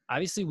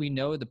 Obviously, we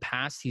know in the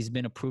past he's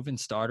been a proven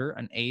starter,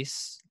 an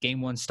ace,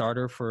 Game 1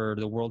 starter for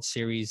the World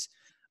Series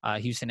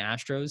Houston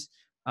Astros.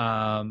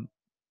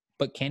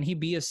 But can he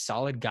be a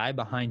solid guy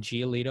behind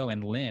Giolito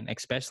and Lynn,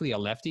 especially a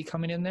lefty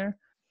coming in there?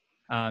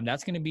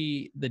 That's going to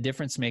be the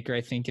difference maker,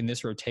 I think, in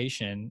this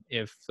rotation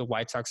if the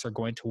White Sox are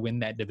going to win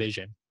that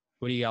division.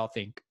 What do y'all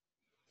think?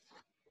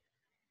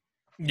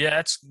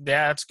 Yeah,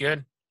 that's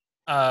good.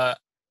 Giolito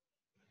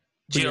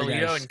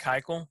and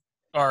Keuchel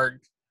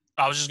are.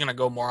 I was just going to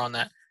go more on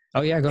that.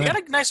 Oh yeah, go ahead.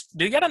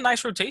 They got a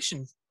nice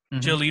rotation. Mm-hmm.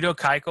 Giolito,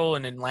 Keuchel,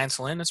 and then Lance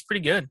Lynn. That's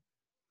pretty good.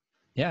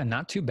 Yeah,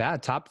 not too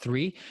bad. Top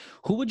 3.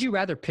 Who would you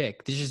rather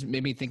pick? This just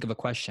made me think of a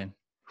question.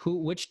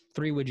 Which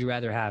 3 would you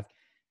rather have?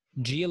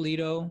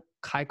 Giolito,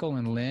 Keuchel,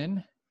 and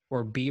Lynn,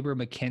 or Bieber,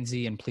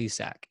 McKenzie, and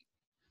Plesac?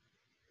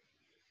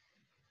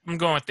 I'm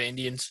going with the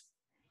Indians.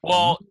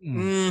 Well,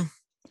 me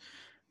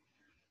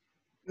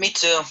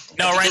too.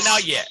 No, right now,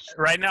 yeah.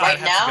 Right now,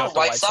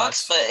 White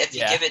Sox. But if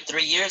you give it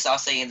 3 years, I'll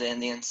say the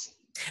Indians.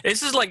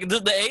 This is like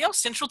the AL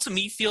Central to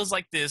me feels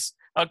like this.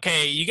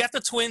 Okay, you got the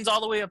Twins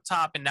all the way up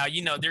top, and now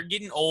they're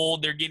getting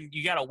old.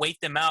 You got to wait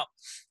them out.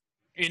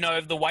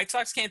 If the White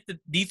Sox can't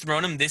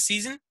dethrone them this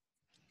season,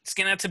 it's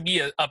gonna have to be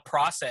a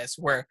process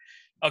where,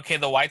 okay,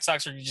 the White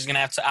Sox are just gonna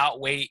have to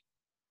outwait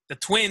the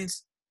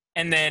Twins,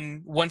 and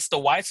then once the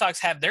White Sox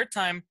have their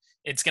time,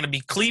 it's gonna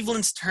be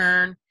Cleveland's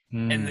turn,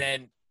 and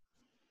then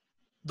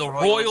the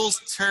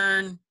Royals'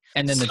 turn,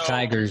 and then the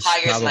Tigers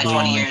probably like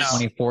 20 years,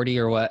 2040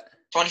 or what?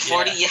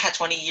 2040, yeah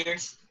 20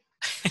 years.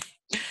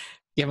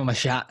 Give them a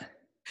shot.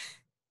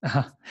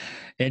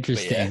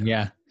 Interesting,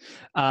 yeah.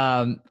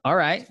 All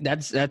right,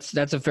 that's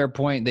a fair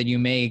point that you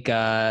make.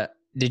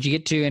 Did you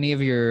get to any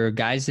of your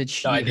guys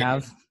that you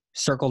have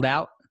circled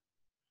out?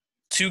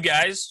 2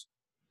 guys.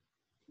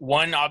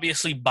 One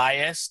obviously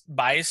biased.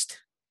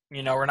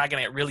 We're not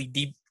gonna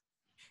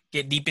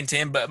get deep into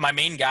him, but my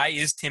main guy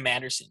is Tim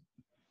Anderson.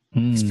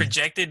 He's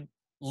projected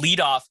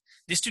leadoff.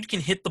 This dude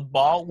can hit the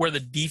ball where the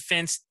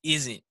defense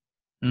isn't.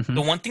 Mm-hmm.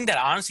 The one thing that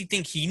I honestly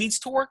think he needs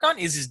to work on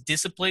is his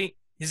discipline.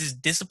 His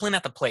discipline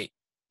at the plate.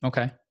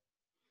 Okay.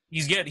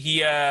 He's good. He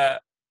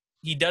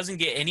doesn't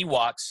get any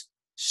walks,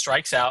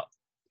 strikes out,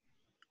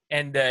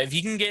 and if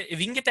he can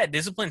get that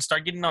discipline and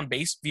start getting on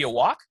base via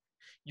walk,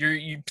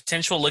 you're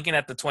potential looking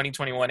at the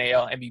 2021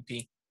 AL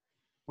MVP,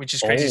 which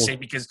is crazy to say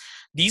because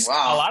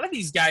a lot of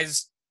these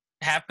guys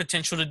have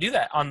potential to do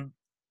that on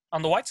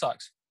the White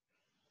Sox.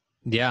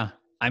 Yeah.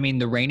 I mean,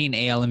 the reigning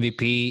AL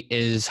MVP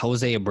is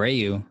Jose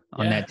Abreu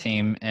on that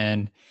team.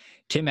 And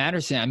Tim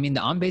Anderson, I mean, the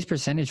on-base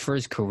percentage for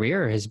his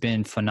career has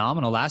been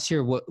phenomenal. Last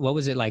year, what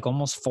was it, like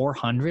almost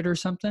 400 or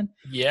something?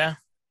 Yeah.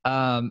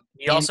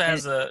 He also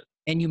has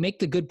And you make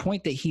the good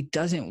point that he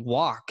doesn't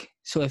walk.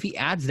 So if he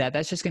adds that,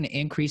 that's just going to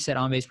increase that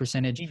on-base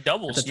percentage. He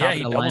doubles. At the top of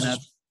the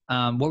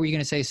lineup. What were you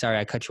going to say? Sorry,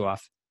 I cut you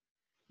off.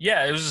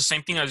 Yeah, it was the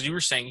same thing as you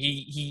were saying.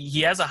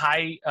 He has a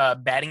high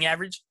batting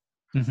average.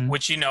 Mm-hmm.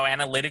 Which,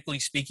 analytically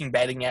speaking,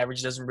 batting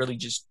average doesn't really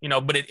just,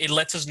 but it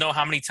lets us know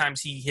how many times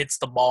he hits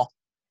the ball.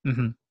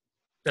 Mm-hmm.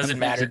 Doesn't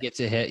matter. He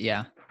gets a hit,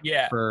 yeah.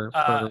 Yeah.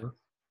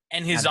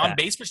 And his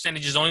on-base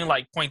percentage is only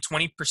like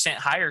 0.20%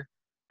 higher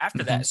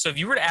after that. So if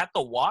you were to add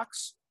the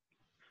walks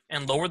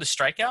and lower the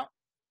strikeout,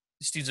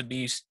 this dude's a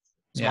beast.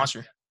 He's a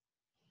monster.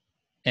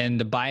 And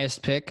the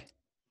biased pick?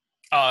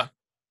 I'll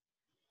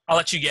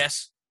let you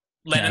guess.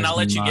 Lennon, I'll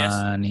let you guess.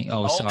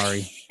 Oh,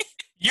 sorry.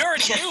 You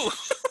already knew.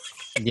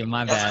 Yeah,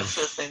 my bad.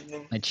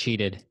 I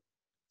cheated.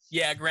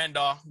 Yeah,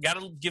 Grandal. Got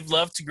to give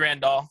love to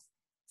Grandal.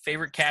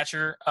 Favorite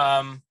catcher.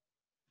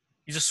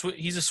 He's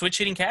a switch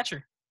hitting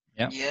catcher.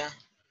 Yep. Yeah.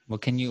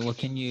 What can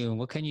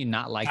you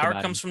not like Power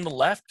about comes him? from the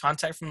left,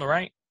 contact from the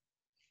right.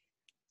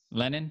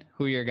 Lennon,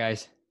 who are your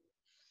guys?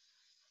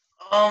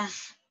 I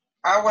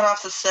would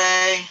have to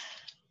say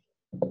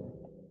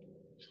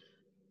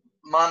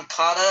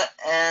Moncada,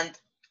 and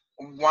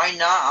why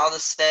not? I'll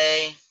just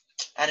say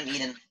Adam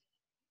Eaton.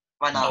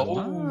 Why not?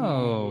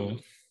 Oh,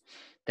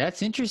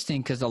 that's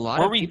interesting because a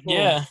lot of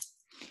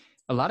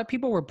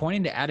people were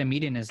pointing to Adam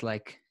Eaton as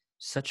like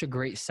such a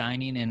great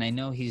signing, and I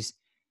know he's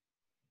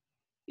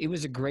He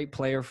was a great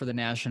player for the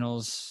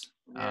Nationals.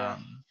 Yeah.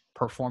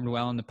 Performed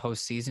well in the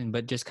postseason,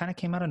 but just kind of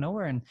came out of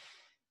nowhere. And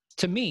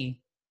to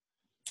me,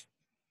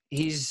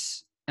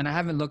 and I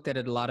haven't looked at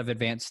a lot of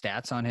advanced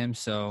stats on him,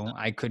 so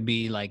I could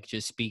be like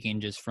just speaking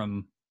just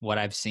from what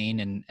I've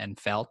seen and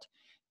felt.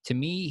 To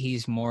me,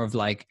 he's more of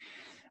like,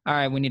 all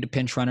right, we need a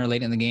pinch runner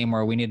late in the game,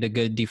 or we need a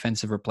good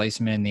defensive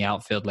replacement in the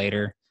outfield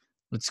later.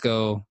 Let's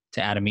go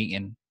to Adam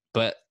Eaton.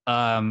 But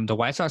the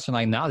White Sox are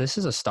like, no, this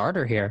is a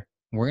starter here.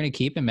 We're going to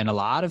keep him. And a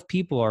lot of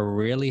people are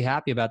really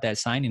happy about that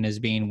signing as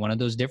being one of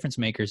those difference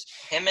makers.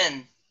 Him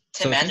and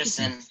Tim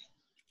Anderson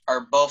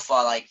are both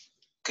like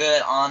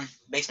good on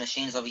base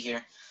machines over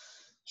here.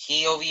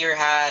 He over here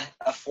had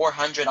a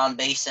 400 on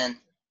base in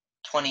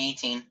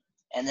 2018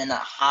 and then a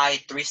high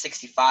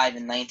 365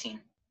 in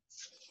 19.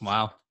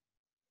 Wow.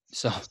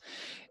 So,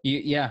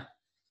 yeah,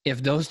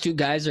 if those two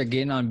guys are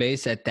getting on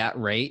base at that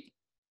rate,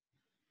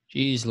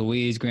 geez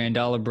Louise,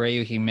 Grandal,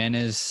 Abreu,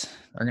 Jimenez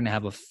are going to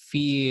have a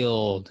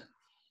field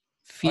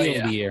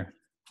year.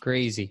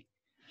 Crazy.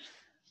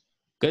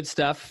 Good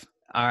stuff.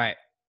 All right.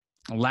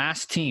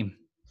 Last team.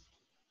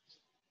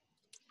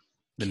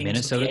 The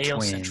Minnesota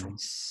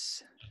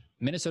Twins.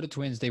 Minnesota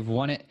Twins, they've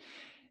won it.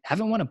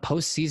 Haven't won a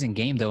postseason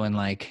game, though, in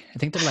like, I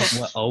think they're like,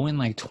 what,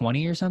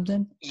 0-20 or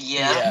something?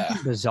 Yeah.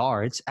 It's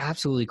bizarre. It's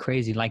absolutely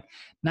crazy. Like,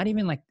 not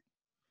even like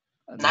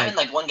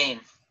one game.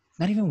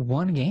 Not even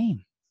one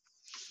game.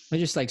 They're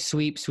just like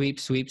sweep.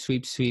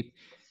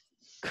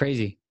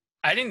 Crazy.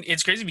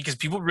 It's crazy because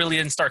people really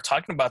didn't start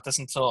talking about this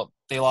until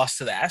they lost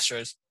to the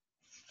Astros.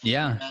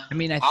 Yeah. I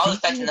mean, I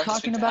think we were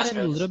talking about it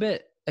a little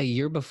bit a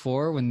year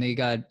before when they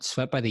got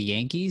swept by the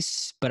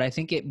Yankees, but I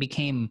think it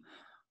became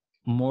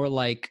more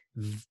like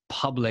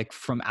public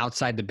from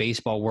outside the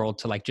baseball world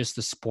to like just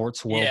the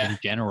sports world in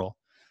general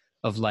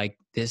of like,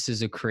 this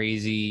is a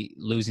crazy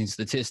losing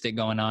statistic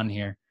going on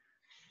here.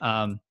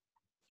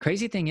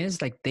 Crazy thing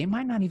is, like, they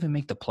might not even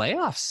make the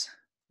playoffs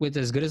with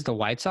as good as the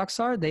White Sox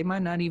are. They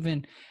might not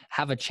even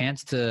have a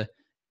chance to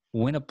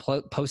win a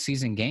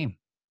postseason game,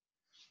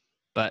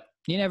 but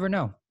you never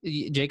know.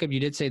 Jacob, you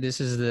did say this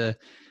is the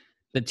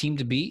team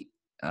to beat.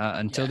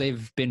 Until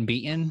they've been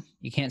beaten,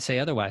 you can't say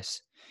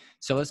otherwise.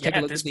 So let's take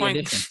a look at the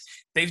additions.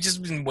 They've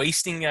just been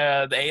wasting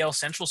the AL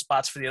Central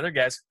spots for the other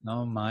guys.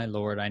 Oh, my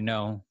Lord. I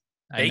know.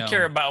 They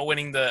care about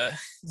winning the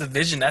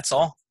division. That's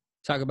all.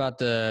 Talk about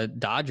the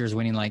Dodgers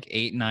winning like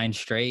 8-9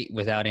 straight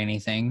without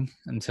anything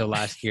until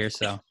last year.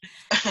 So,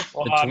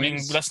 well,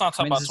 let's not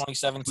talk about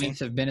 2017. Twins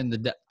have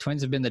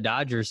been the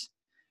Dodgers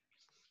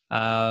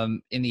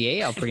in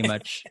the AL pretty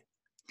much.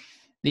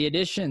 The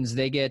additions,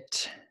 they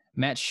get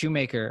Matt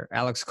Shoemaker,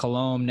 Alex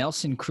Colomé,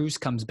 Nelson Cruz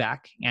comes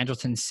back,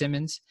 Andrelton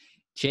Simmons,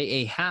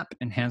 J.A. Happ,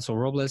 and Hansel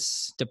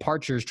Robles.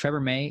 Departures, Trevor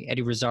May,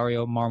 Eddie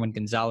Rosario, Marwin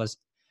Gonzalez,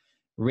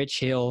 Rich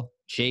Hill,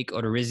 Jake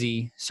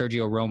Odorizzi,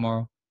 Sergio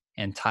Romo,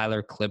 and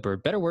Tyler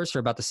Clippard. Better, worse, or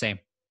about the same?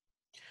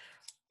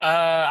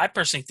 I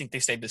personally think they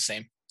stayed the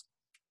same.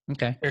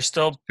 Okay. They're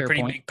still a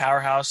pretty big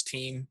powerhouse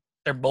team.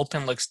 Their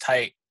bullpen looks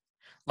tight.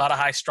 A lot of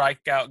high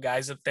strikeout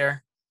guys up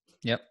there.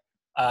 Yep.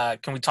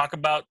 Can we talk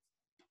about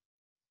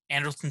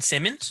Andrelton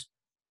Simmons?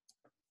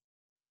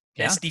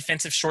 Best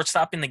defensive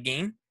shortstop in the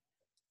game.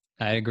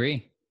 I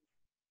agree.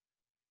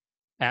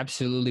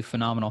 Absolutely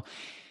phenomenal.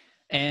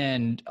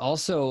 And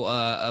also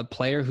a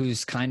player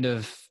who's kind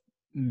of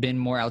been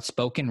more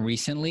outspoken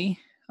recently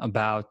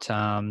about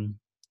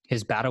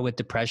his battle with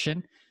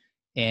depression.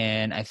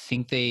 And I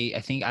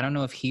don't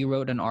know if he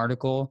wrote an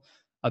article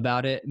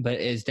about it, but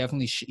it's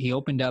definitely, he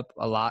opened up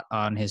a lot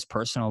on his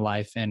personal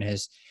life and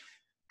has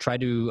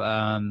tried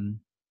to,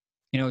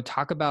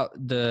 talk about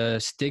the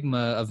stigma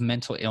of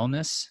mental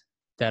illness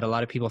that a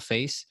lot of people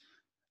face.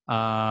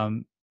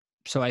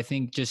 So I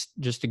think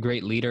just a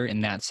great leader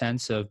in that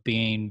sense of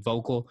being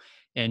vocal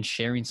and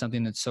sharing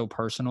something that's so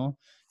personal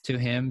to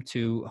him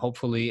to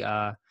hopefully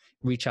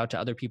reach out to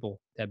other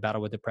people that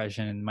battle with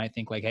depression and might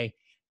think like, hey,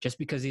 just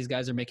because these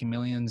guys are making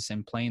millions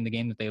and playing the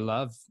game that they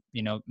love,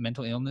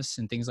 mental illness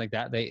and things like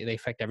that, they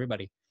affect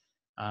everybody.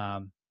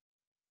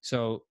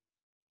 So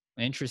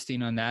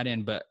interesting on that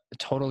end, but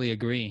totally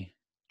agree.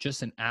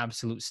 Just an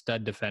absolute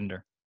stud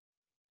defender.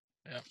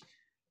 Yeah.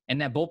 And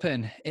that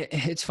bullpen,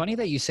 it's funny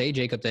that you say,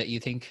 Jacob, that you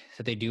think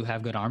that they do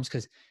have good arms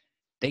because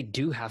they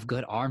do have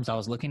good arms. I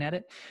was looking at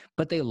it,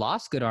 but they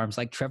lost good arms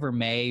like Trevor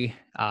May,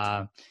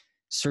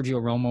 Sergio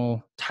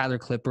Romo, Tyler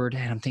Clippard.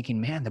 And I'm thinking,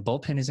 man, the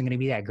bullpen isn't going to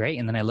be that great.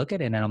 And then I look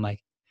at it and I'm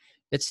like,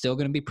 it's still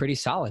going to be pretty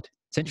solid.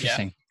 It's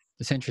interesting. Yeah.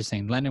 It's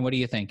interesting. Lennon, what do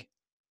you think?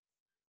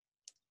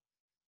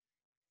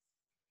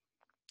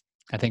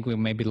 I think we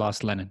maybe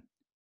lost Lennon.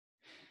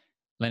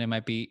 Lennon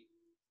might be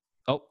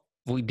 – oh,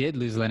 we did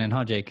lose Lennon,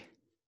 huh, Jake?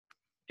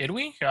 Did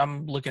we?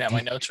 I'm looking at my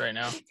notes right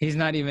now. He's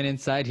not even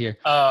inside here.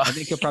 I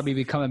think he'll probably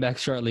be coming back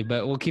shortly,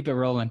 but we'll keep it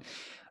rolling.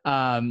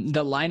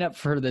 The lineup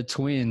for the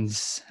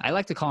Twins, I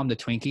like to call them the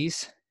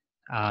Twinkies.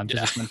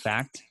 Just a fun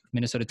fact,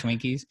 Minnesota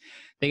Twinkies.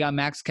 They got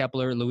Max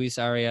Kepler, Luis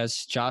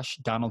Arias, Josh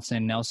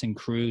Donaldson, Nelson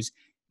Cruz,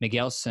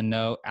 Miguel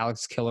Sano,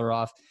 Alex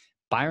Killaroff,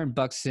 Byron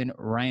Buxton,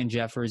 Ryan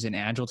Jeffers, and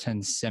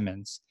Andrelton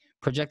Simmons.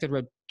 Projected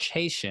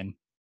rotation,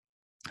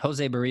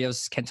 Jose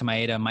Barrios, Kenta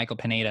Maeda, Michael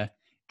Pineda,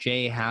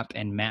 Jay Happ,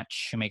 and Matt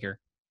Shoemaker.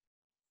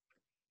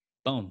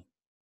 Boom.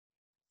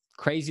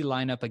 Crazy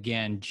lineup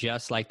again,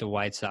 just like the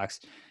White Sox.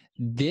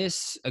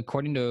 This,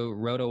 according to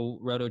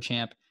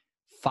RotoChamp,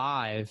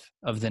 5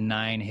 of the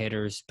 9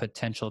 hitters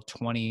potential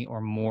 20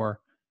 or more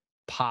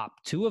pop.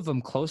 2 of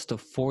them close to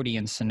 40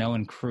 in Sano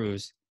and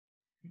Cruz.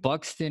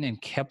 Buxton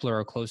and Kepler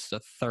are close to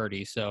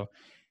 30. So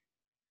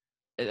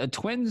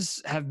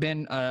Twins have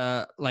been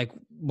like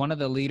one of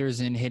the leaders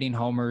in hitting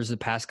homers the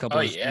past couple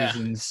of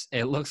seasons.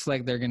 It looks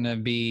like they're going to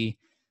be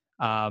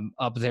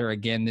up there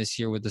again this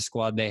year with the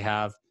squad they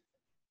have.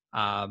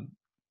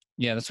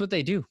 Yeah, that's what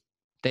they do.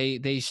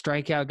 They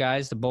strike out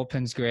guys. The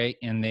bullpen's great,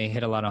 and they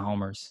hit a lot of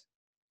homers.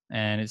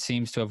 And it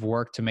seems to have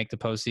worked to make the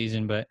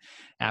postseason, but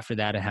after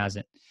that, it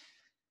hasn't.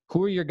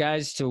 Who are your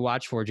guys to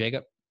watch for,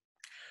 Jacob?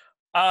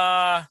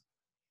 I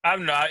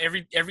don't know.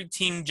 Every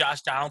team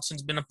Josh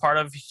Donaldson's been a part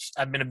of,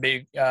 I've been a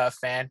big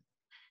fan.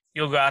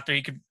 He'll go out there,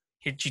 he could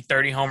hit you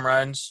 30 home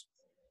runs.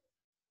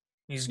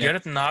 He's good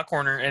at the knock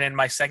corner. And then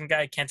my second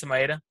guy, Kenta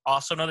Maeda,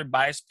 also another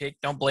biased pick.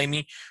 Don't blame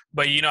me.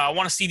 But, I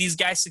want to see these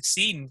guys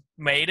succeed. And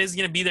Maeda's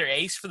going to be their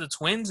ace for the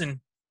Twins, and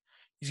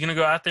he's going to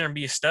go out there and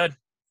be a stud.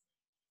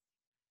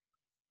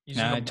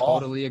 I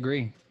totally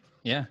agree.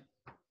 Yeah.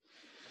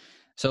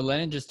 So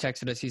Lennon just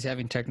texted us. He's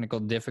having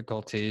technical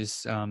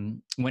difficulties.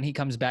 When he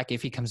comes back,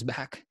 if he comes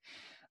back,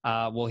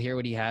 we'll hear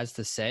what he has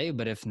to say.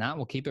 But if not,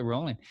 we'll keep it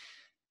rolling.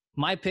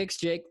 My picks,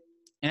 Jake.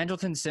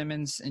 Andrelton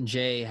Simmons and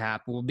Jay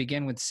Happ. We'll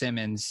begin with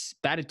Simmons.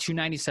 Batted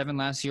 .297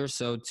 last year,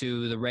 so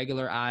to the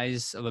regular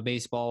eyes of a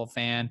baseball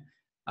fan,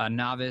 a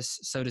novice,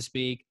 so to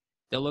speak,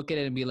 they'll look at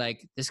it and be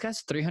like, this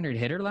guy's 300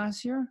 hitter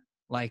last year?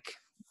 Like,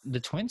 the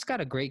Twins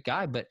got a great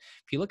guy, but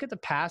if you look at the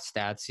past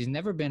stats, he's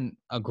never been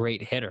a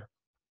great hitter.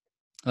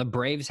 The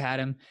Braves had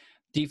him,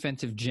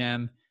 defensive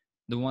gem.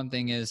 The one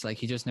thing is, like,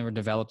 he just never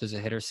developed as a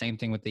hitter. Same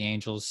thing with the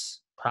Angels.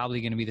 Probably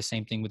going to be the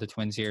same thing with the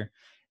Twins here.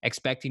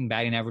 Expecting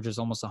batting average is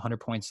almost 100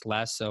 points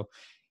less. So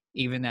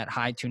even that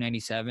high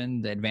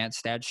 297, the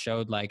advanced stats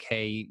showed like,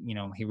 hey,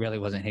 he really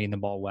wasn't hitting the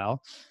ball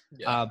well.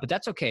 Yeah. But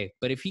that's okay.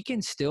 But if he can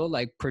still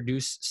like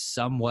produce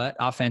somewhat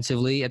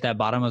offensively at that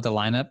bottom of the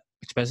lineup,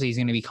 especially he's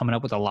going to be coming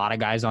up with a lot of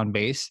guys on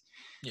base.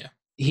 Yeah,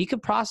 he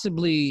could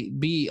possibly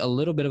be a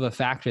little bit of a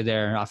factor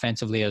there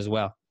offensively as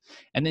well.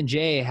 And then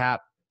Jay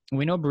Happ,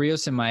 we know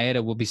Barrios and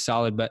Maeda will be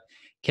solid, but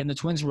can the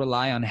Twins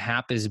rely on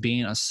Happ as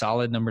being a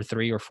solid number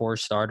 3 or 4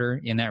 starter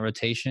in that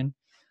rotation?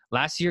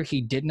 Last year, he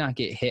did not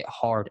get hit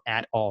hard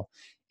at all,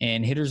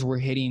 and hitters were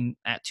hitting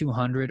at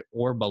 200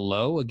 or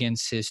below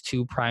against his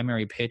 2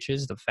 primary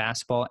pitches, the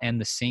fastball and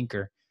the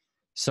sinker.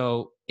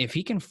 So if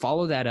he can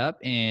follow that up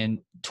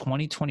in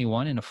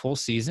 2021 in a full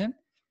season,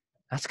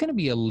 that's going to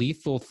be a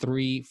lethal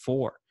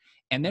 3-4.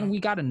 And then we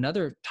got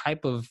another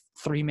type of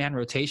 3-man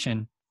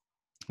rotation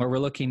where we're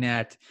looking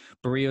at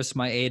Barrios,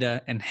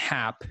 Maeda, and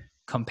Happ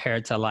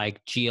compared to like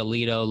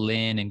Giolito,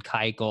 Lynn, and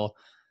Keuchel,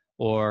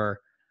 or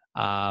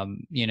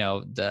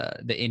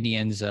the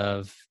Indians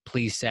of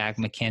Plesac,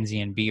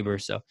 McKenzie, and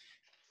Bieber. So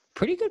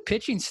pretty good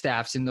pitching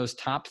staffs in those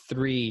top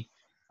 3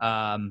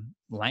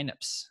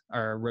 lineups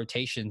or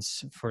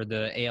rotations for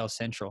the AL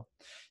Central.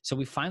 So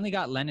we finally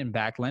got Lennon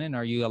back. Lennon,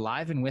 are you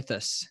alive and with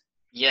us?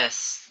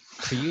 Yes.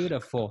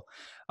 Beautiful.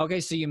 Okay,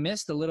 so you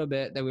missed a little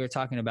bit that we were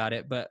talking about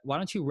it, but why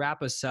don't you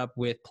wrap us up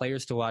with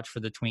players to watch for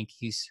the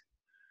Twinkies?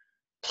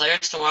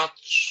 Players to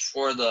watch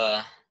for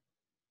the...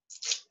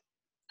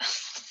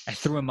 I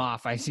threw him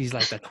off. He's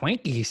like, the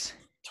Twinkies.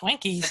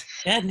 Twinkies.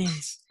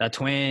 Goodness. The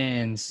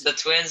Twins. The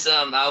Twins,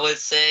 I would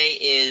say,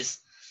 is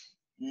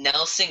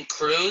Nelson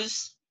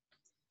Cruz.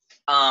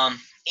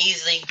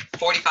 Easily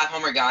 45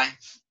 homer guy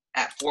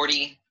at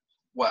 40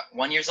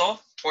 years old?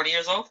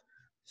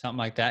 Something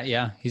like that,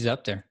 yeah. He's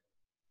up there.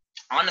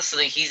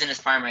 Honestly, he's in his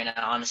prime right now,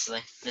 honestly.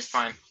 His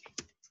prime.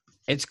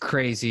 It's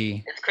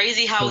crazy. It's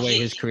crazy how the way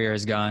his career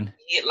has gone.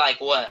 He hit like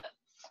what?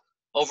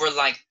 Over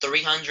like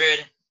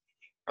 300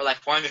 or like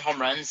 400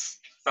 home runs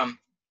from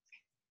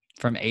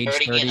age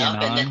 30 and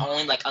up, and then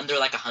only like under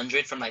like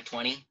 100 from like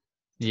 20.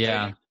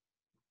 Yeah.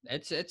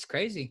 30. It's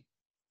crazy.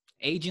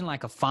 Aging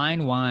like a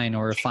fine wine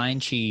or a fine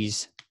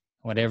cheese,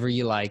 whatever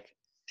you like.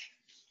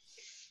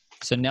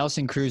 So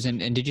Nelson Cruz, and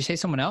did you say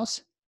someone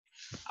else?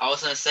 I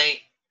was going to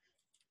say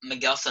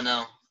Miguel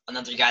Sano,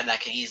 another guy that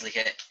can easily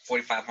hit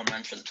 45 home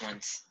runs for the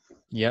Twins.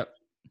 Yep.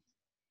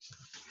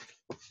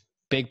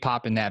 Big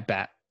pop in that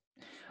bat.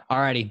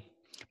 Alrighty.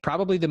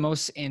 Probably the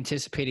most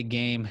anticipated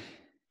game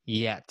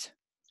yet.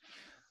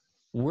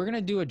 We're going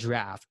to do a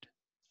draft.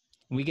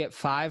 We get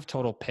 5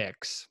 total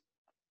picks.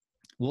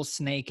 We'll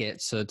snake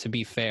it, so to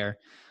be fair.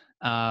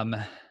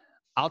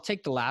 I'll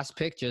take the last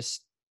pick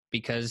just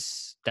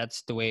because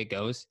that's the way it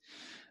goes.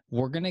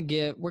 We're gonna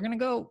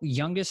go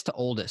youngest to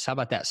oldest. How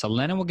about that? So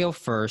Lennon will go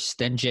first,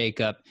 then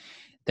Jacob,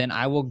 then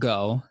I will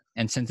go.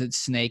 And since it's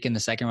snake in the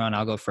second round,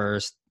 I'll go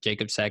first,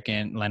 Jacob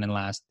second, Lennon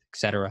last,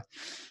 etc.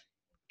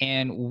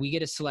 And we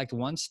get to select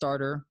 1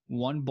 starter,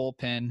 1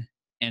 bullpen,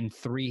 and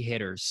 3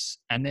 hitters.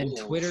 And then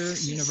Twitter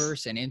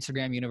universe and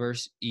Instagram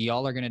universe,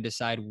 y'all are gonna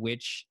decide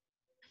which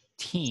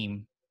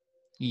team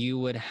you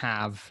would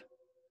have,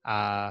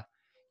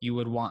 you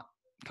would want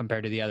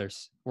compared to the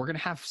others. We're going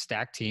to have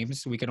stacked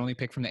teams. We can only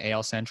pick from the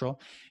AL Central.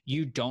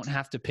 You don't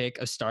have to pick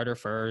a starter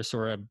first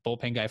or a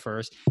bullpen guy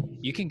first.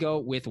 You can go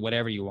with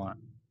whatever you want.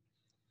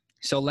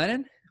 So,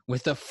 Lennon,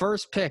 with the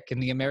first pick in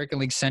the American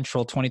League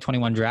Central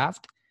 2021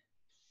 draft,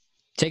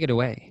 take it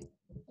away.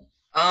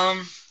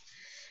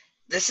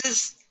 This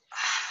is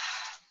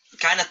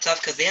kind of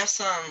tough because they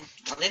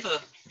have a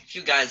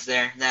few guys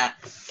there that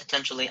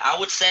potentially, I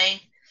would say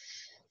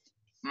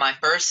my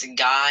first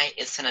guy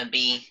is going to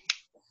be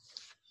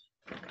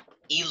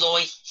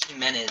Eloy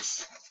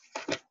Jimenez.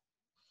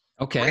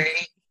 Okay.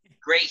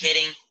 Great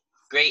hitting,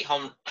 great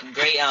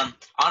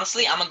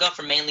honestly, I'm going to go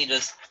for mainly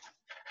just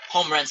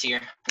home runs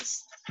here.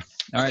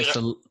 All right,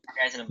 so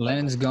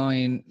Lennon's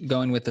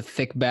going with the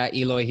thick bat.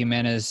 Eloy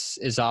Jimenez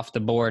is off the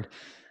board.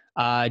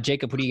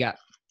 Jacob, what do you got?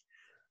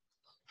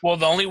 Well,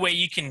 the only way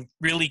you can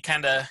really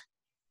kind of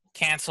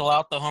cancel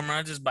out the home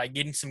runs is by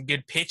getting some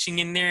good pitching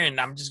in there, and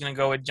I'm just going to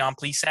go with John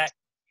Plesac.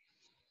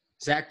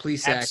 Zach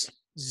Plesac.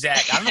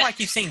 Zach. I don't know why I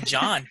keep saying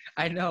John.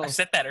 I know. I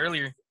said that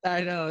earlier.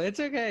 I know. It's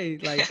okay.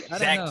 Like, I don't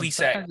Zach know.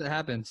 Plesac. Sometimes it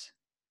happens.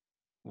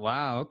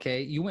 Wow,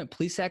 okay. You went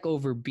Plesac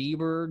over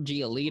Bieber,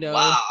 Giolito.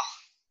 Wow.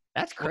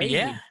 That's crazy.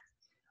 Yeah.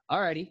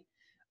 Alrighty.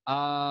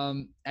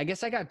 I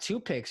guess I got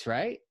 2 picks,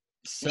 right?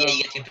 So, Yeah,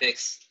 you get 2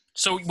 picks.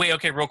 So, wait,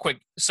 okay, real quick.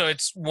 So,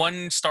 it's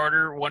 1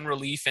 starter, 1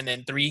 relief, and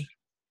then 3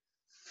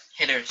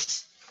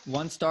 hitters.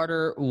 1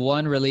 starter,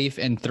 1 relief,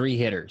 and 3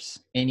 hitters.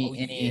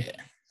 Any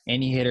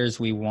hitters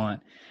we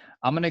want.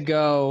 I'm going to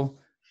go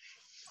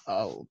 –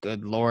 oh,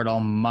 good Lord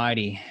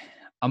almighty.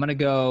 I'm going to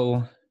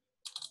go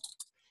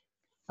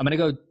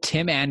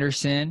Tim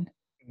Anderson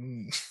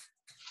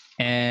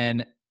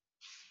and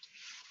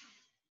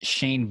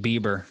Shane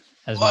Bieber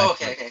as my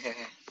okay.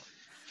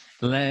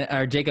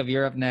 Jacob,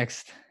 you're up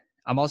next.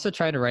 I'm also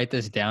trying to write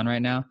this down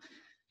right now.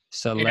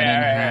 So Yeah, Lennon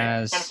right.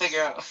 has Trying to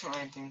figure out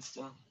my thing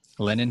still.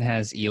 Lennon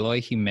has Eloy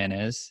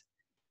Jimenez.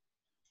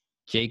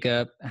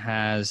 Jacob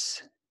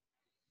has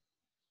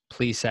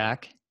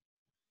Plesac.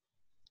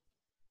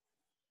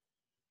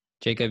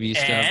 Jacob, you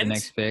still have the And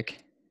next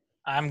pick.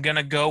 I'm going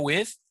to go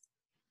with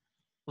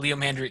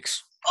Liam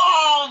Hendricks.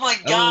 Oh my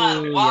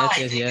God! Oh, Why?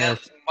 yes. Jacob?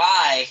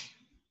 Why?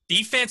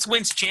 Defense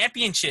wins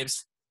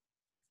championships.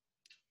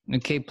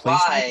 Okay, Plesac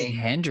Why? and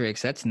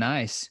Hendricks. That's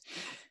nice.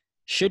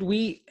 Should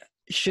we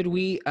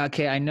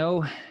okay, I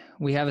know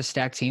we have a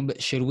stacked team,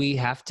 but should we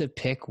have to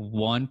pick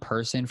one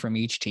person from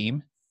each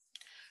team?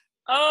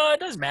 It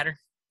doesn't matter.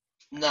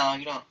 No,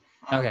 you don't.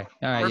 Okay.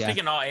 All right, We're yeah.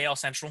 picking all AL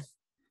Central.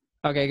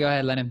 Okay, go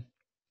ahead, Lennon.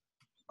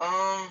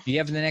 Um. You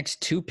have the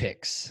next 2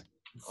 picks.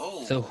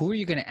 Oh. So who are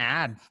you going to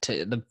add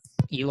to the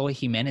Eloy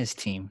Jimenez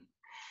team?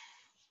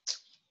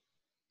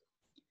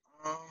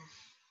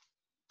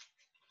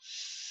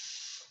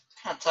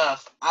 Kind of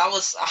tough. I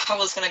was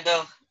gonna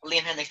go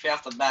Liam Hendricks right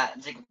off the bat.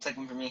 Jacob took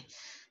him for me.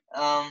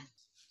 I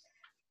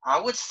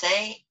would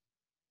say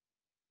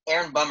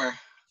Aaron Bummer.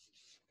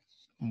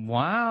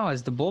 Wow,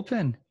 as the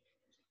bullpen.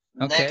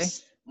 Okay.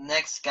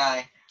 Next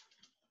guy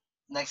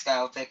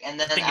I'll pick, and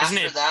then I think,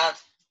 after that,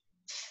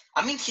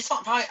 I mean he's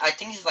not probably. I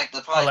think he's like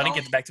the probably. Oh, let me the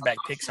get the back-to-back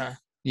picks, huh?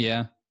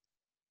 Yeah.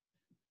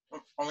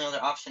 only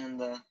other option in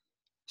the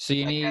So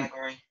you need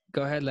category.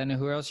 go ahead, Lennon.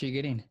 Who else are you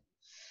getting?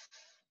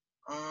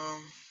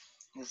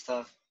 Good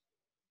stuff.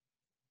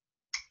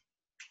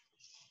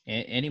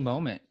 Any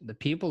moment. The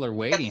people are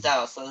waiting. It's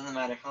out, so it doesn't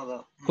matter. Hold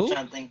up. I'm Who?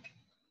 trying to think.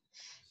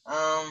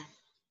 God,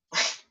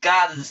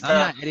 this is I'm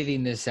tough. not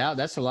editing this out.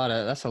 That's a lot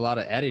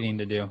of editing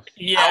to do.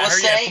 Yeah, I would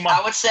hurry up, come on.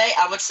 I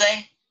would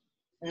say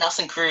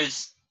Nelson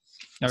Cruz.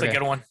 That's a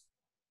good one.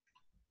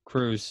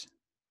 Cruz.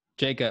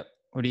 Jacob,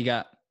 what do you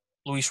got?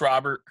 Luis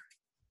Robert.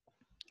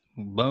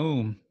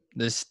 Boom.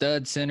 The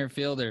stud center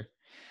fielder.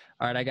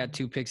 All right, I got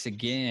 2 picks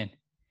again.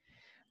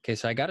 Okay,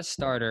 so I got a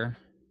starter.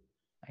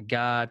 I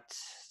got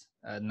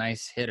a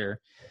nice hitter.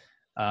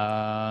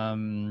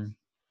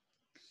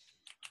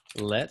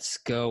 Let's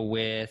go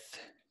with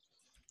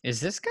 – is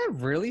this guy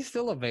really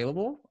still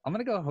available? I'm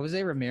going to go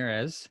Jose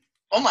Ramirez.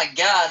 Oh my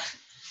God.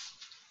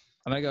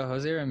 I'm going to go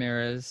Jose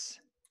Ramirez.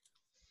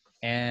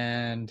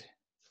 And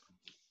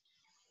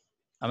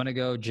I'm going to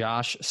go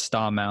Josh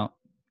Stallmount.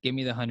 Give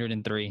me the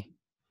 103.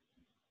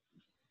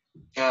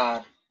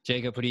 God.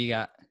 Jacob, what do you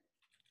got?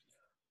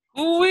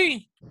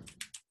 Ooh-wee.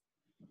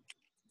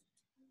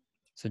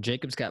 So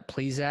Jacob's got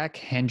Plesac,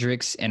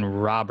 Hendricks,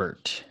 and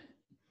Robert.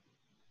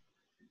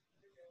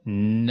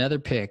 Another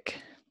pick.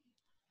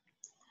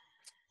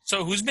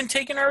 So who's been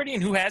taken already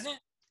and who hasn't?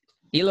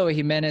 Eloy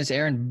Jimenez,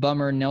 Aaron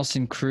Bummer,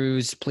 Nelson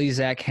Cruz,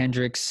 Plesac,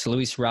 Hendricks,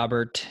 Luis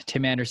Robert,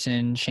 Tim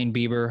Anderson, Shane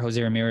Bieber,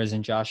 Jose Ramirez,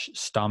 and Josh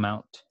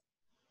Stallmount.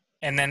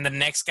 And then the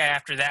next guy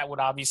after that would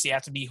obviously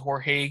have to be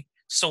Jorge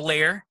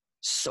Soler.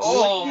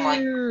 Oh my,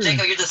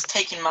 Jacob, you're just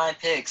taking my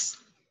picks.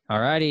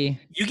 Alrighty.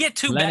 You get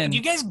 2 Lennon, back.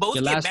 You guys both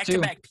your get last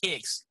back-to-back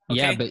picks.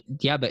 Okay?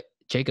 Yeah, but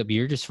Jacob,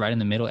 you're just right in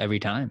the middle every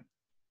time.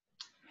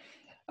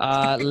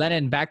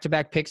 Lennon,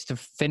 back-to-back picks to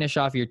finish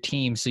off your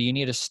team. So you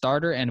need a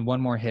starter and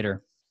 1 more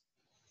hitter.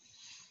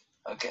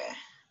 Okay.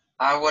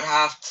 I would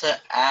have to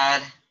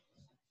add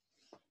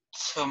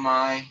to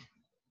my.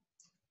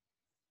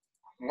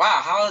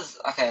 Wow, how is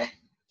okay?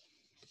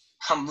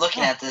 I'm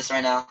looking at this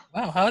right now.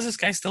 Wow, how is this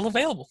guy still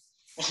available?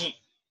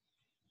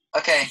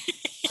 Okay,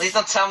 please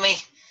don't tell me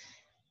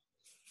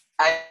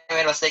I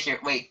made a mistake here.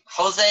 Wait,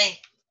 Jose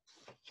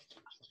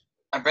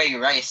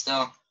Abreu, right? It's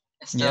still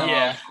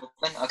Yeah.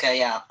 open? Okay,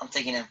 yeah, I'm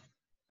taking him.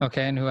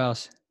 Okay, and who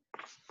else?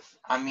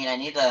 I mean, I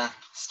need a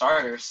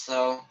starter,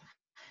 so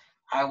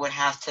I would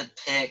have to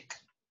pick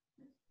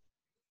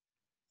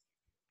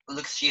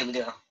Lucas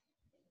Giolito.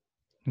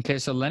 Okay,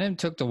 so Lennon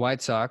took the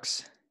White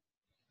Sox.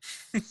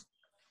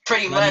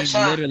 Pretty I mean, much,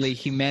 huh? literally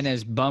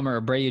Jimenez, Bummer,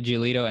 Abreu,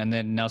 Giolito, and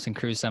then Nelson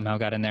Cruz somehow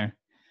got in there.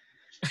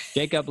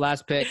 Jacob,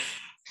 last pick.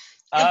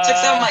 You took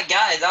some of my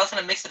guys. I was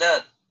gonna mix it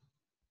up.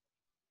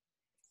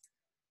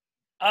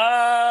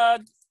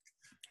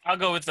 I'll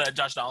go with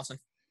Josh Donaldson.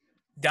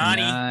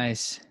 Donnie.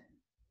 Nice.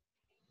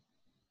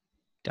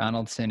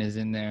 Donaldson is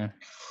in there.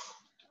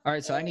 All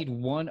right, so I need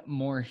one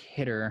more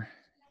hitter,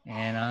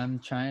 and I'm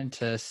trying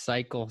to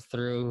cycle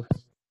through.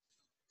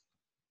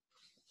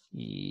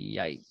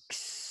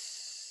 Yikes.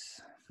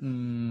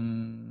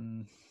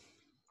 We're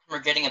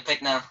getting a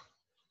pick now.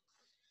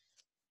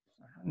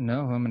 I don't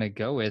know who I'm going to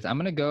go with. I'm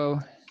going to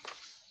go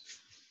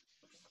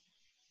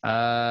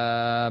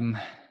Go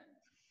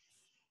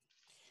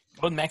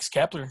with Max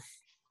Kepler.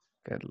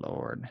 good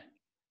Lord.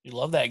 You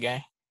love that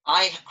guy.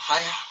 I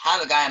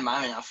have a guy in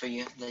mind now for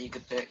you that you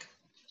could pick.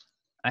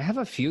 I have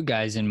a few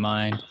guys in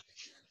mind,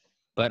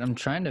 but I'm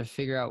trying to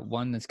figure out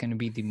one that's going to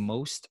be the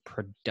most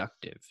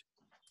productive.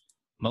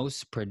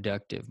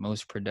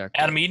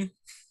 Adam Eden.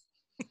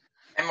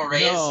 Emil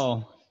Reyes.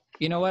 No.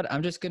 You know what?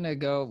 I'm just going to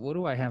go. What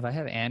do I have? I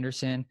have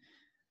Anderson.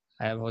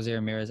 I have Jose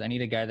Ramirez. I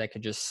need a guy that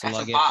could just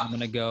slug it. I'm going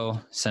to go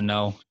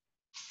Sano.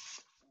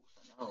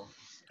 Oh.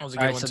 That was a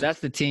All good right, one so too. that's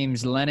the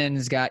teams.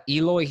 Lennon's got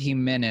Eloy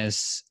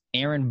Jimenez,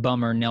 Aaron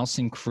Bummer,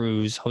 Nelson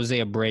Cruz, Jose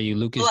Abreu,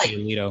 Lucas Like,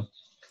 Giolito.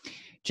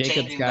 Jacob's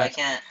changing, but I got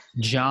can't.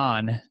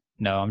 John.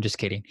 No, I'm just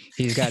kidding.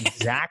 He's got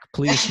Zach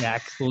Plesac,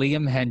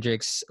 Liam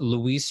Hendricks,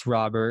 Luis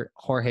Robert,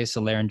 Jorge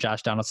Soler, and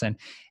Josh Donaldson.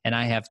 And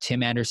I have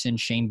Tim Anderson,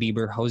 Shane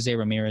Bieber, Jose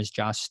Ramirez,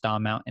 Josh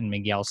Staumont, and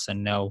Miguel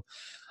Sano.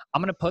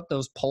 I'm going to put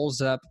those polls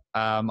up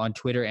on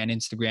Twitter and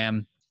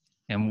Instagram,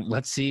 and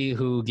let's see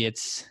who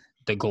gets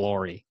the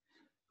glory.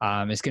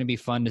 It's going to be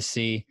fun to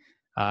see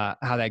how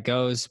that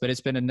goes. But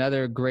it's been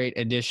another great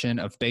edition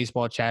of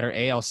Baseball Chatter,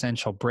 AL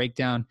Central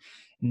Breakdown.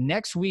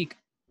 Next week,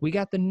 we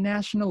got the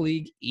National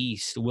League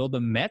East. Will the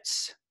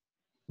Mets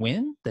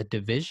win the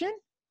division?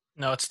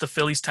 No, it's the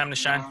Phillies' time to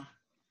shine.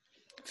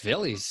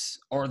 Phillies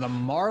or the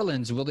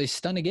Marlins? Will they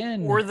stun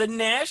again? Or the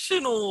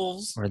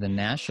Nationals. Or the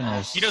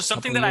Nationals? You know,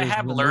 something Couple that I years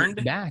have we'll learned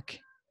look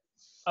back.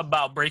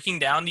 about breaking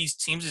down these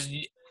teams is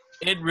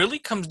it really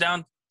comes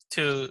down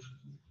to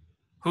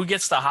who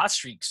gets the hot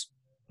streaks.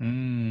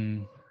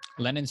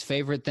 Lennon's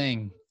favorite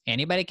thing.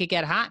 Anybody could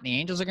get hot, and the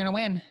Angels are going to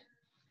win.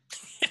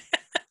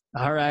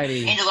 All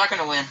righty. Angels are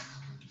gonna win.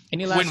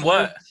 Any last Win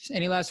what? words?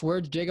 Any last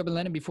words, Jacob and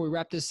Lennon, before we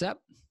wrap this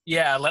up?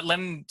 Yeah, let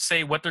them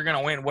say what they're going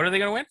to win. What are they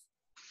going to win?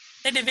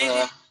 The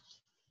division.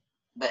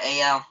 The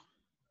AL.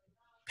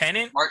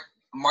 Pennant?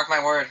 Mark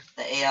my word.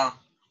 The AL.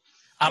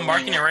 I'm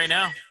marking it right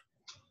now.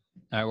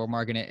 All right, we're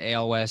marking it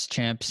AL West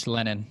champs,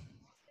 Lennon.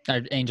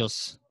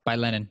 Angels by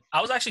Lennon.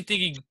 I was actually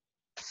thinking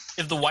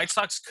if the White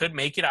Sox could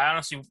make it, I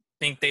honestly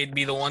think they'd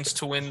be the ones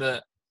to win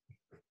the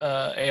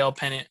AL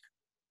pennant.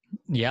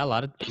 Yeah, a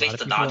lot of Face the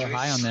people are Dodgers.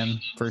 high on them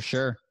for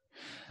sure.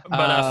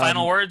 But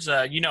final words,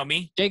 you know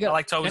me. Jacob, I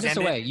like to always send us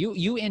end away. it.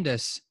 You end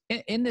us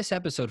in this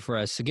episode for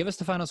us. So give us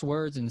the final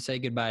words and say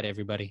goodbye to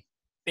everybody.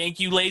 Thank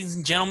you, ladies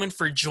and gentlemen,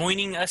 for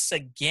joining us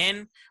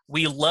again.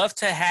 We love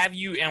to have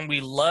you, and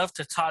we love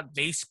to talk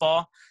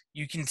baseball.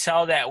 You can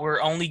tell that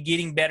we're only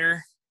getting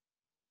better.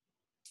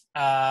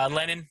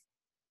 Lennon,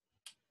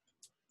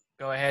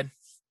 go ahead.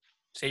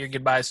 Say your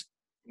goodbyes.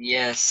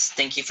 Yes,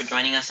 thank you for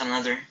joining us on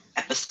another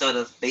episode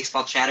of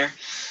Baseball Chatter.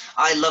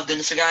 I love doing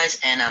this, for guys,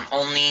 and I'm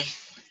only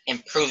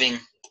improving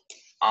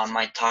on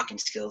my talking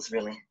skills,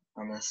 really,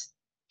 on this.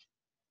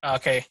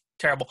 Okay,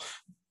 terrible.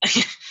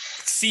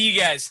 See you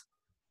guys.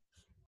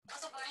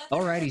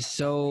 Alrighty,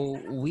 so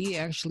we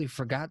actually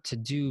forgot to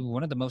do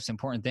one of the most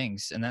important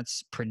things, and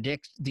that's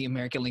predict the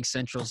American League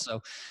Central. So,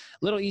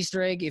 little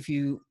Easter egg if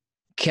you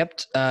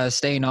kept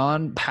staying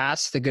on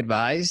past the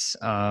goodbyes.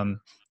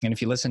 And if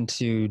you listen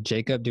to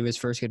Jacob do his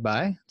first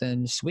goodbye,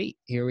 then sweet,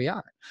 here we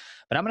are.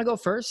 But I'm going to go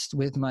first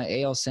with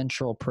my AL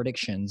Central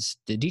predictions.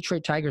 The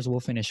Detroit Tigers will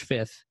finish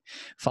 5th,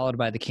 followed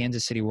by the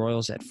Kansas City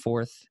Royals at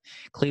 4th.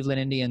 Cleveland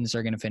Indians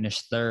are going to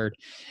finish 3rd.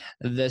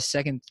 The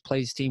second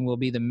place team will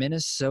be the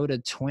Minnesota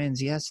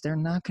Twins. Yes, they're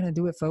not going to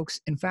do it,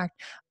 folks. In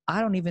fact, I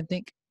don't even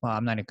think – well,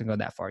 I'm not even going to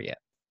go that far yet.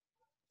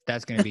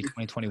 That's going to be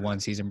 2021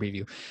 season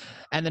preview.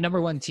 And the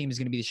number one team is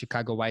going to be the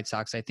Chicago White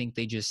Sox. I think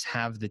they just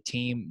have the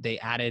team. They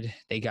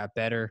got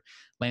better.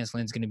 Lance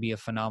Lynn's going to be a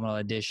phenomenal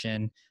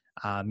addition.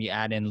 You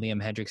add in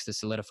Liam Hendricks to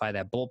solidify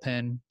that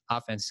bullpen.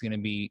 Offense is going to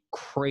be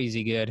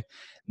crazy good.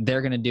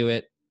 They're going to do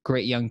it.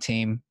 Great young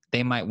team.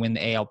 They might win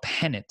the AL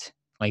pennant,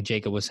 like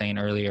Jacob was saying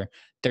earlier.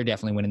 They're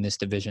definitely winning this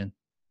division.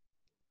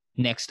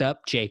 Next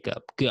up,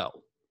 Jacob. Go.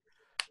 All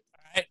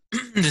right.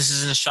 This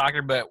isn't a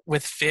shocker, but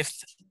with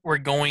 5th, we're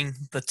going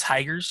the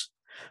Tigers.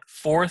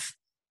 4th,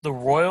 the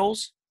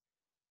Royals.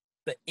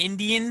 The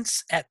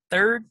Indians at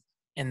 3rd.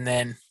 And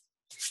then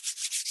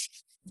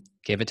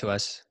Give it to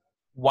us.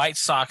 White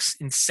Sox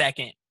in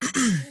 2nd.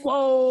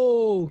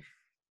 Whoa.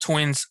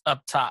 Twins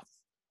up top.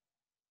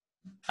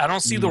 I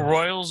don't see the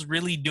Royals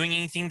really doing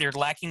anything. They're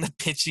lacking the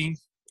pitching.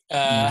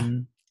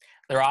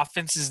 Their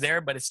offense is there,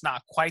 but it's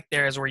not quite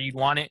there as where you'd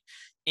want it.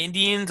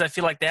 Indians, I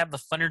feel like they have the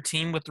funner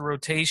team with the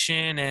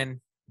rotation and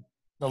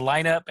the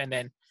lineup, and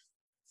then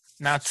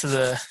now to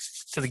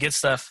the good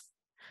stuff.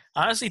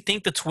 I honestly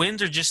think the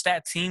Twins are just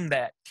that team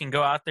that can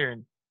go out there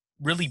and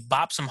really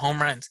bop some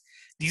home runs.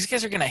 These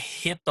guys are going to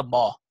hit the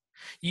ball.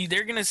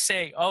 They're going to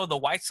say, oh, the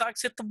White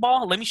Sox hit the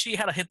ball? Let me show you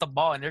how to hit the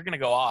ball, and they're going to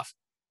go off.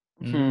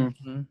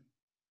 Mm-hmm.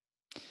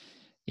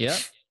 Yep.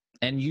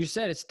 And you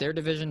said it's their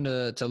division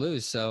to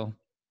lose, so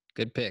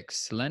good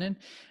picks. Lennon,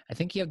 I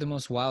think you have the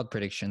most wild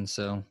predictions,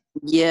 so.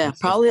 Yeah,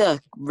 probably a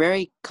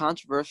very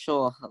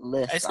controversial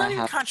list. It's not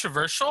even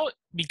controversial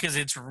because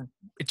it's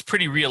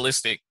pretty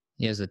realistic.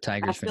 He has the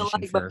Tigers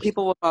finishing first. But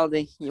people will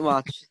probably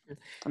watch.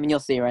 I mean, you'll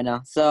see right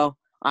now. So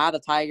I have the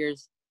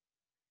Tigers,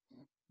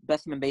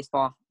 best team in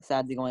baseball,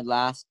 sadly going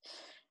last.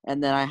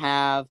 And then I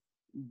have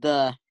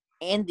the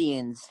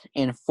Indians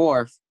in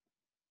 4th.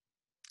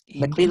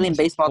 The Cleveland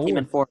baseball team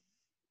in 4th.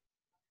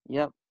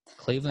 Yep.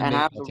 Cleveland I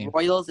have baseball the team.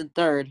 Royals in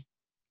 3rd.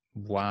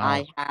 Wow.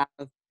 I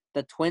have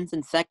the Twins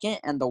in 2nd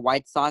and the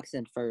White Sox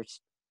in 1st.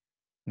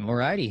 All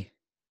righty.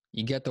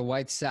 You get the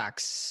White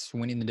Sox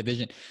winning the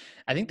division.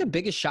 I think the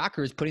biggest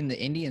shocker is putting the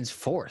Indians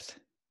 4th.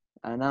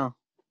 I know.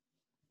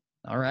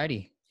 All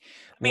righty.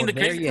 I mean, Well, the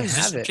crazy thing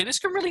is this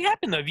could really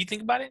happen, though, if you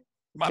think about it.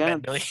 My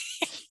bad, Billy.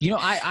 You know,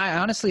 I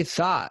honestly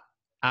thought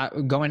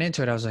going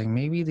into it, I was like,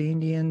 maybe the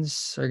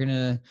Indians are going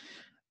to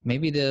 –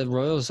 maybe the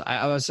Royals.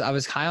 I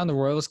was high on the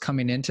Royals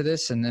coming into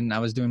this, and then I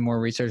was doing more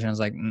research, and I was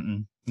like,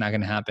 not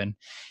going to happen.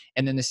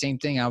 And then the same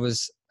thing, I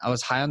was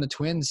high on the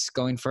Twins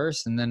going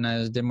first, and then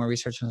I did more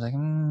research, and I was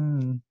like,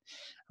 I'm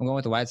going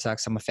with the White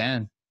Sox. I'm a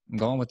fan. I'm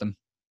going with them.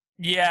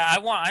 Yeah, I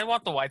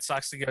want the White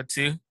Sox to go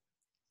too.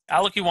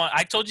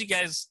 I told you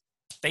guys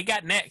they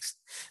got next.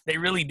 They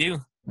really do.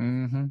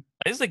 Mm-hmm.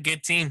 This is a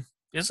good team.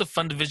 This is a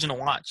fun division to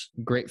watch.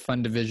 Great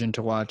fun division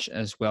to watch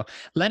as well.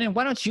 Lennon,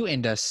 why don't you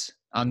end us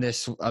on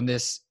this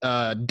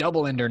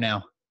double ender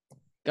now?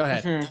 Go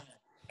ahead. Mm-hmm.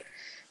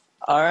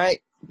 All right.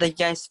 Thank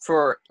you guys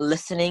for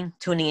listening,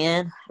 tuning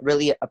in.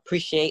 Really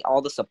appreciate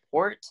all the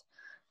support.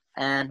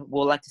 And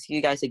we'll like to see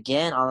you guys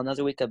again on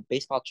another week of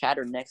Baseball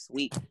Chatter next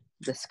week,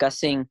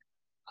 discussing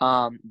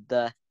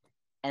the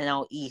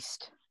NL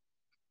East.